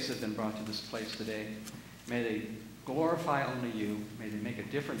 Bless the gifts that have been brought to this place today. May they glorify only you. May they make a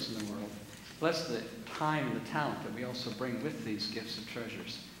difference in the world. Bless the time and the talent that we also bring with these gifts and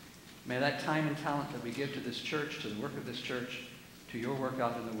treasures. May that time and talent that we give to this church, to the work of this church, to your work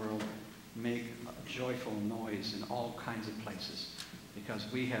out in the world, make a joyful noise in all kinds of places,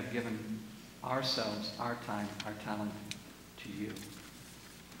 because we have given ourselves, our time, our talent to you.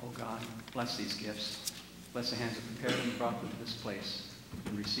 Oh God, bless these gifts. Bless the hands that prepared them and brought them to this place.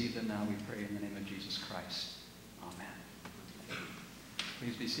 And receive them now, we pray, in the name of Jesus Christ. Amen.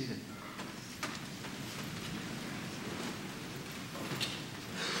 Please be seated.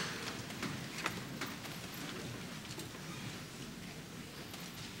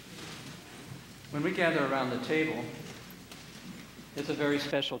 When we gather around the table, it's a very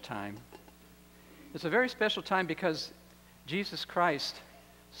special time. It's a very special time because Jesus Christ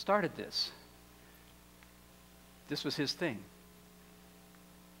started this. This was his thing.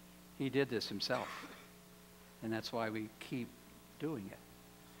 He did this himself. And that's why we keep doing it.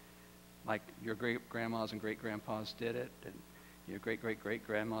 Like your great-grandmas and great-grandpas did it, and your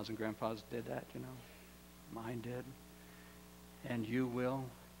great-great-great-grandmas and grandpas did that, you know. Mine did. And you will.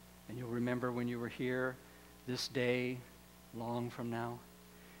 And you'll remember when you were here this day long from now.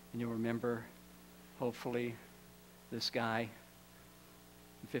 And you'll remember, hopefully, this guy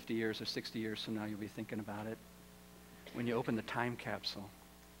in 50 years or 60 years from now, you'll be thinking about it. When you open the time capsule.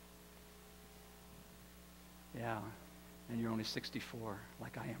 Yeah, and you're only 64,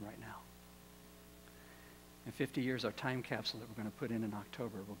 like I am right now. In 50 years, our time capsule that we're going to put in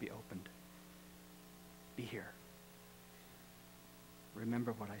October will be opened. Be here.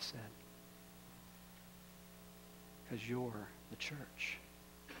 Remember what I said. Because you're the church.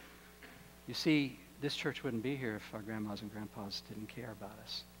 You see, this church wouldn't be here if our grandmas and grandpas didn't care about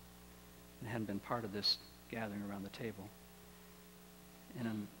us and hadn't been part of this gathering around the table.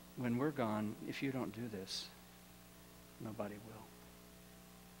 And when we're gone, if you don't do this, nobody will.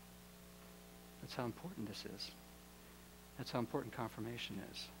 That's how important this is. That's how important confirmation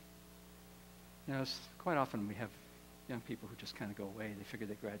is. You know, it's quite often we have young people who just kind of go away. They figure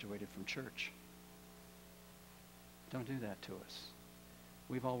they graduated from church. Don't do that to us.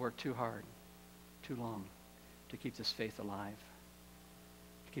 We've all worked too hard, too long, to keep this faith alive,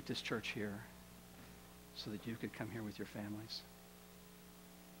 to keep this church here, so that you could come here with your families.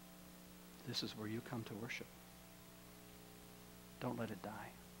 This is where you come to worship. Don't let it die.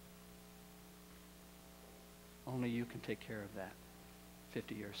 Only you can take care of that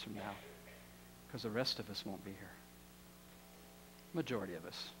 50 years from now, because the rest of us won't be here. Majority of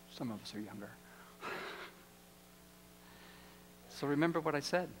us. Some of us are younger. So remember what I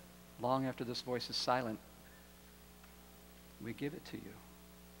said. Long after this voice is silent, we give it to you.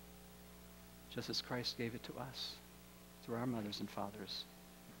 Just as Christ gave it to us through our mothers and fathers,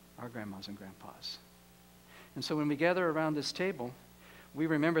 our grandmas and grandpas. And so when we gather around this table, we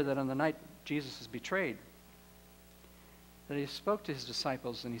remember that on the night Jesus is betrayed, that he spoke to his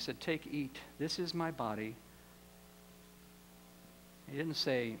disciples and he said, "Take, eat. This is my body." He didn't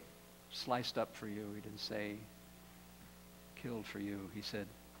say sliced up for you. He didn't say killed for you. He said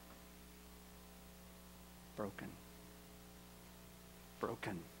broken.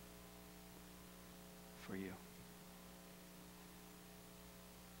 Broken for you.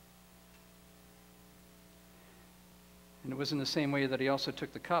 And it was in the same way that he also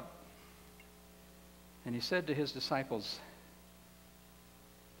took the cup. And he said to his disciples,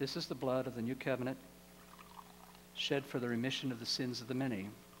 "This is the blood of the new covenant, shed for the remission of the sins of the many.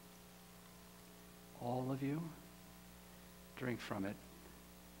 All of you, drink from it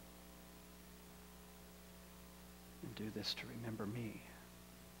and do this to remember me."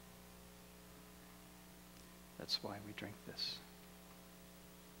 That's why we drink this,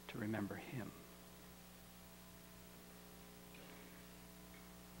 to remember him.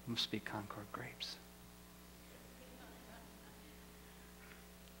 We must be Concord grapes.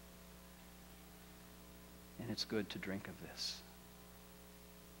 And it's good to drink of this.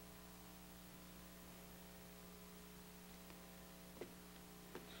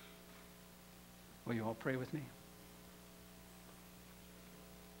 Will you all pray with me?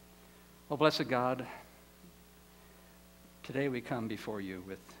 Oh, blessed God, today we come before you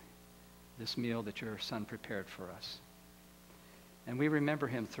with this meal that your Son prepared for us. And we remember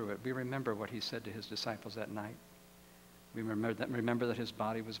him through it. We remember what he said to his disciples that night. We remember that his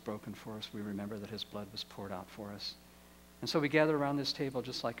body was broken for us. We remember that his blood was poured out for us. And so we gather around this table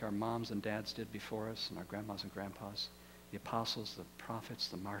just like our moms and dads did before us, and our grandmas and grandpas, the apostles, the prophets,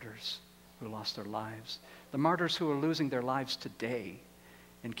 the martyrs, who lost their lives, the martyrs who are losing their lives today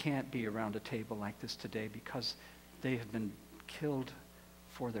and can't be around a table like this today because they have been killed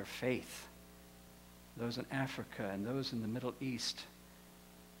for their faith. Those in Africa and those in the Middle East,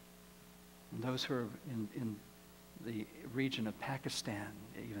 and those who are in the region of Pakistan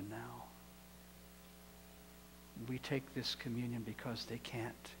even now. We take this communion because they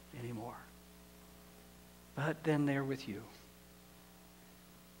can't anymore. But then they're with you.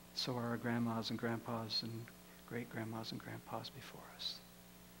 So are our grandmas and grandpas and great-grandmas and grandpas before us.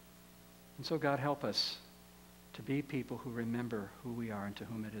 And so God, help us to be people who remember who we are and to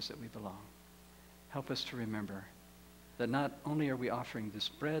whom it is that we belong. Help us to remember that not only are we offering this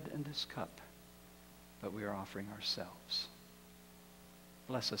bread and this cup, but we are offering ourselves.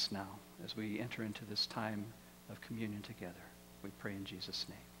 Bless us now as we enter into this time of communion together. We pray in Jesus'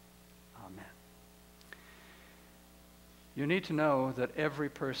 name. Amen. You need to know that every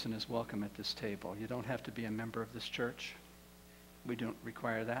person is welcome at this table. You don't have to be a member of this church. We don't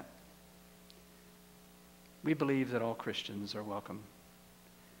require that. We believe that all Christians are welcome.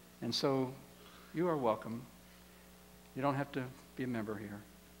 And so you are welcome. You don't have to be a member here.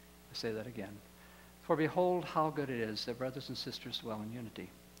 I say that again. For behold how good it is that brothers and sisters dwell in unity.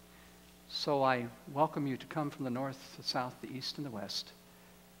 So I welcome you to come from the north, the south, the east, and the west,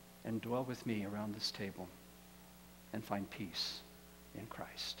 and dwell with me around this table and find peace in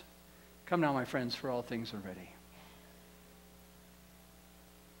Christ. Come now, my friends, for all things are ready.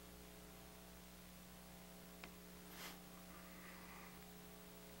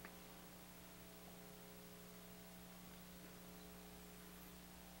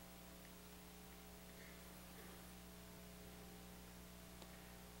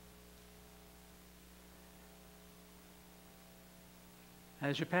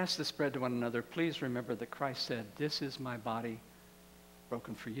 As you pass this bread to one another, please remember that Christ said, "This is my body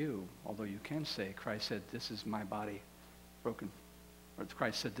broken for you." Although you can say, Christ said, "This is my body broken," or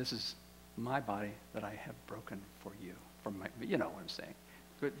Christ said, "This is my body that I have broken for you." You know what I'm saying.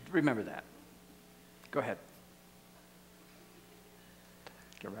 But remember that. Go ahead.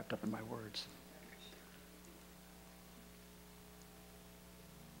 Get wrapped up in my words.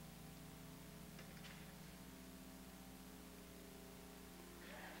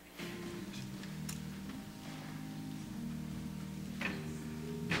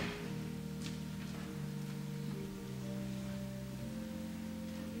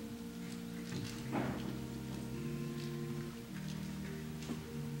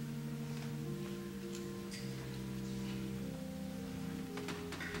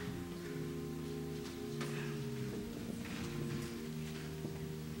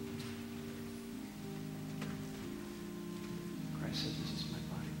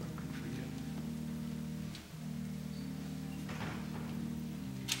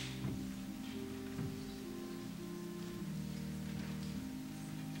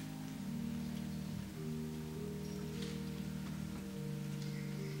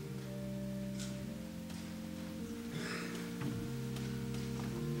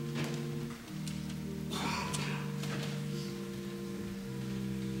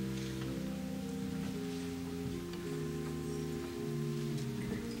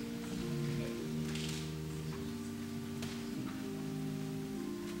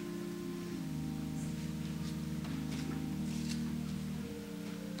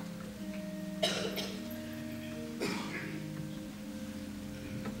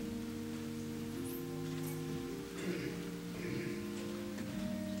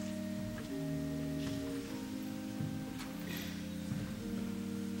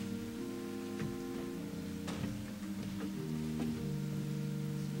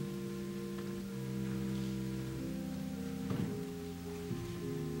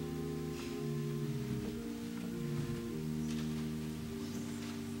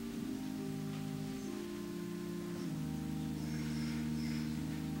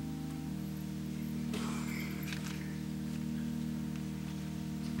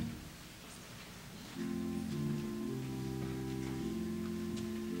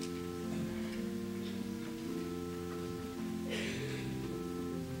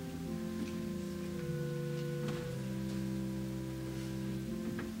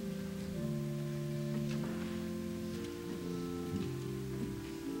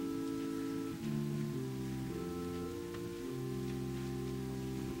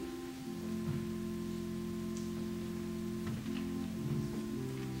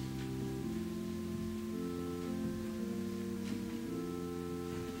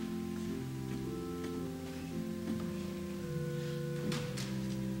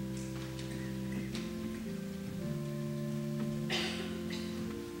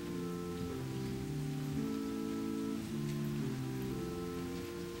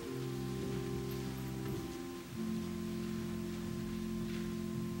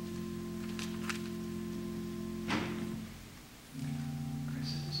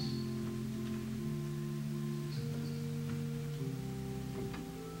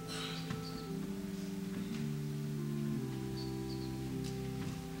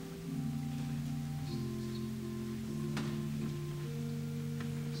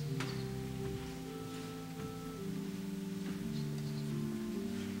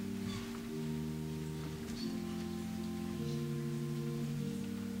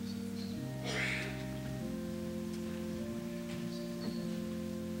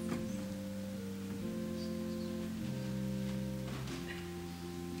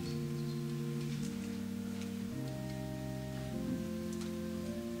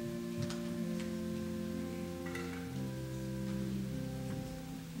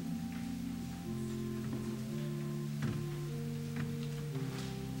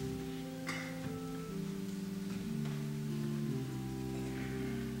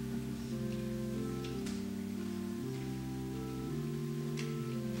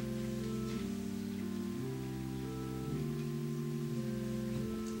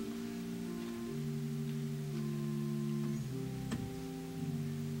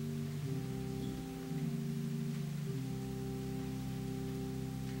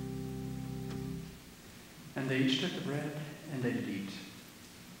 they each took the bread, and they did eat.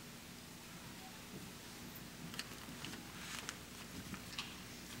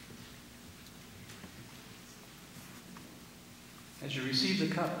 As you receive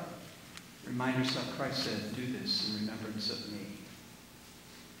the cup, remind yourself Christ said, "Do this in remembrance of me."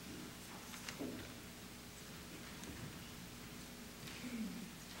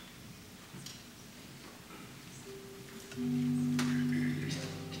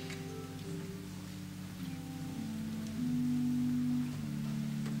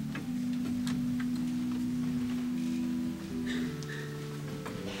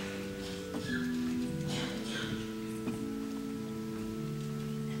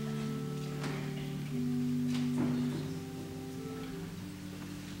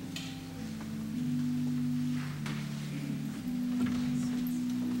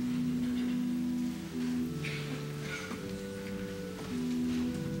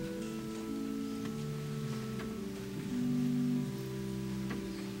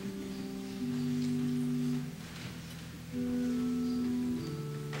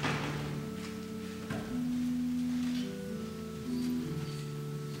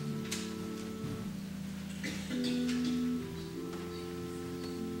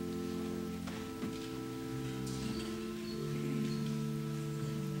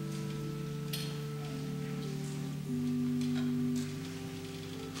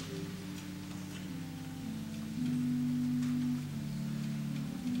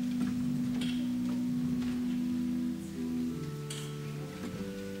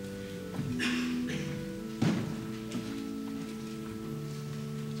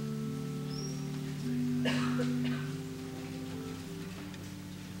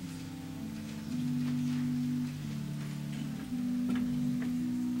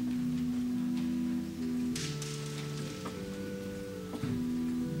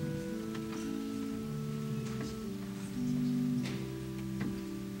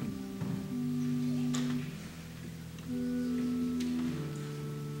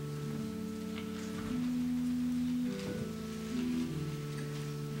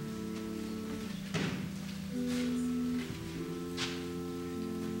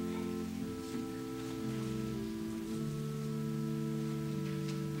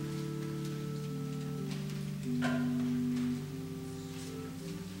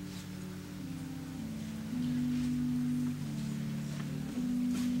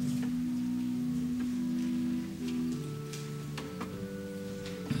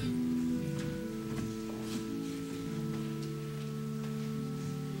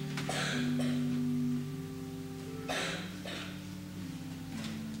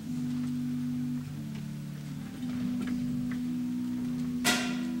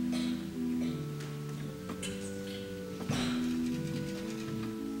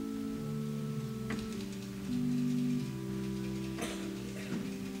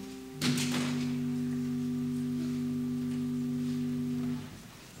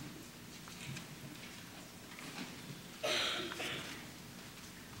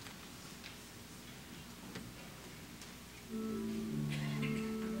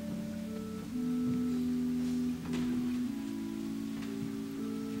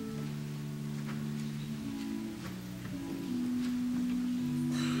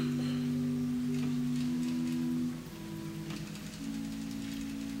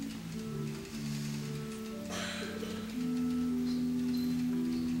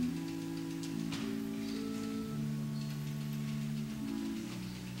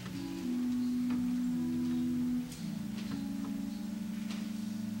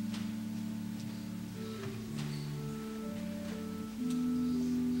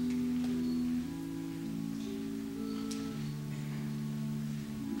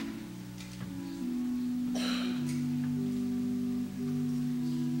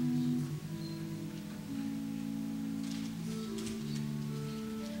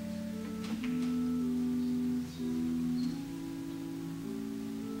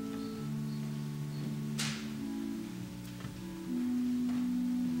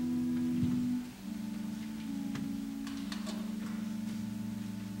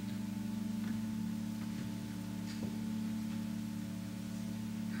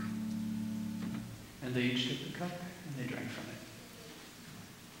 And they each took the cup and they drank from it.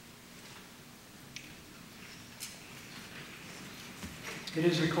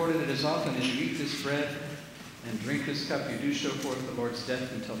 It is recorded that as often as you eat this bread and drink this cup, you do show forth the Lord's death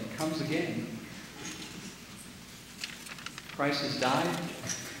until he comes again. Christ has died,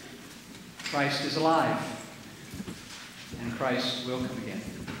 Christ is alive, and Christ will come again.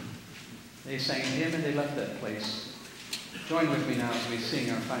 They sang a hymn and they left that place. Join with me now as we sing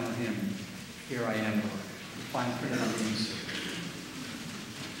our final hymn, Here I Am, Lord. fine print underneath.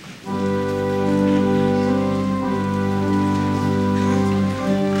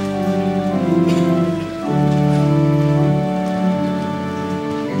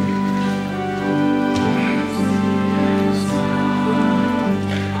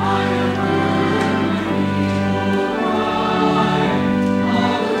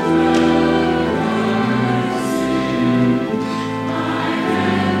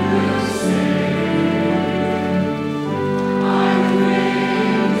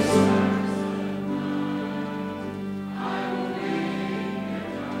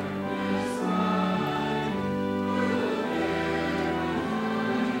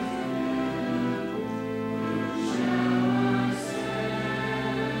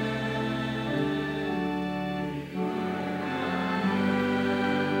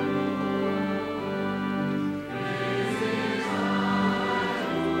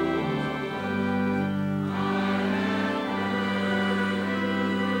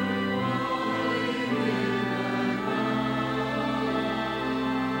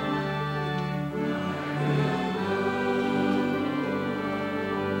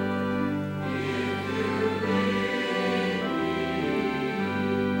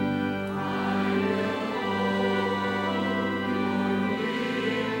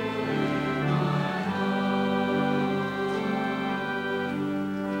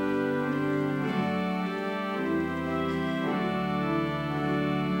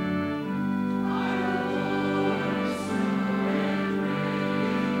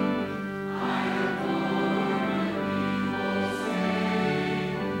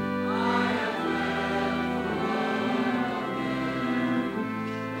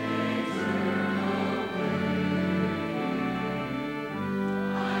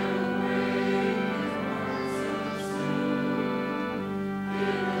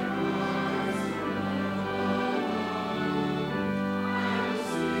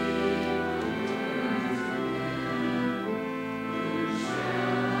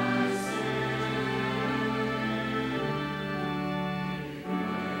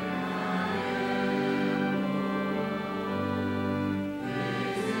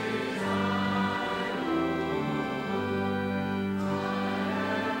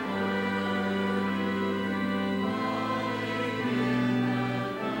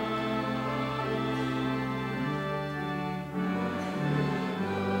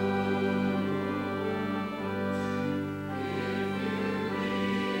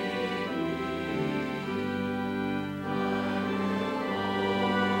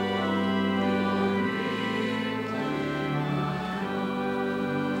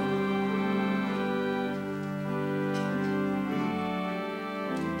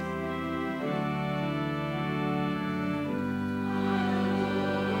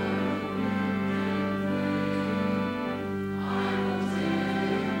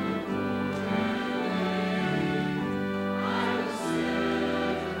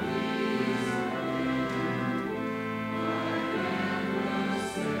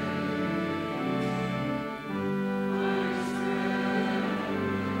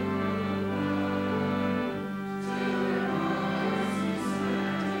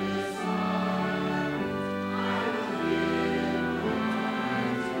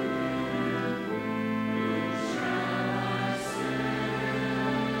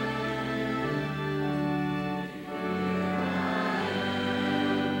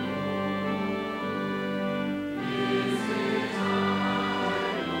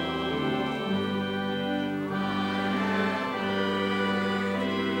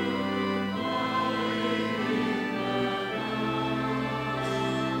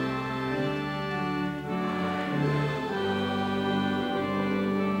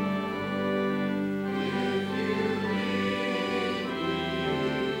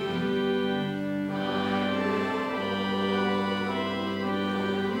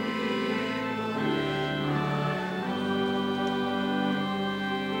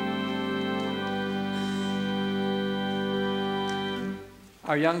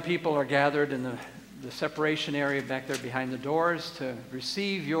 Our young people are gathered in the separation area back there behind the doors to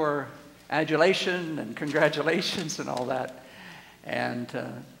receive your adulation and congratulations and all that, and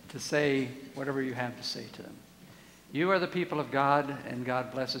to say whatever you have to say to them. You are the people of God, and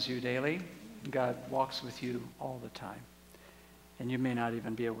God blesses you daily. God walks with you all the time, and you may not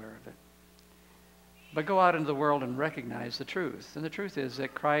even be aware of it. But go out into the world and recognize the truth. And the truth is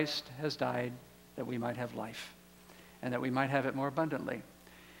that Christ has died that we might have life, and that we might have it more abundantly.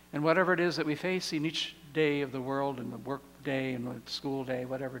 And whatever it is that we face in each day of the world, and the work day and the school day,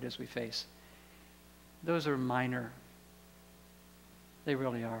 whatever it is we face, those are minor. They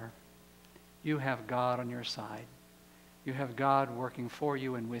really are. you have God on your side. You have God working for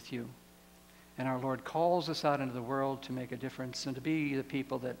you and with you. And our Lord calls us out into the world to make a difference and to be the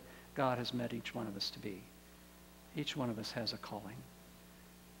people that God has meant each one of us to be. Each one of us has a calling.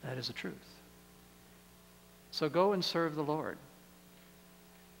 That is the truth. So go and serve the Lord.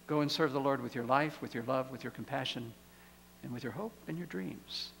 Go and serve the Lord with your life, with your love, with your compassion, and with your hope and your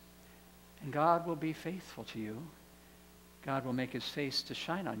dreams. And God will be faithful to you. God will make his face to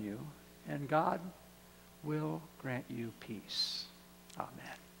shine on you, and God will grant you peace.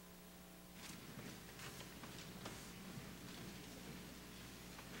 Amen.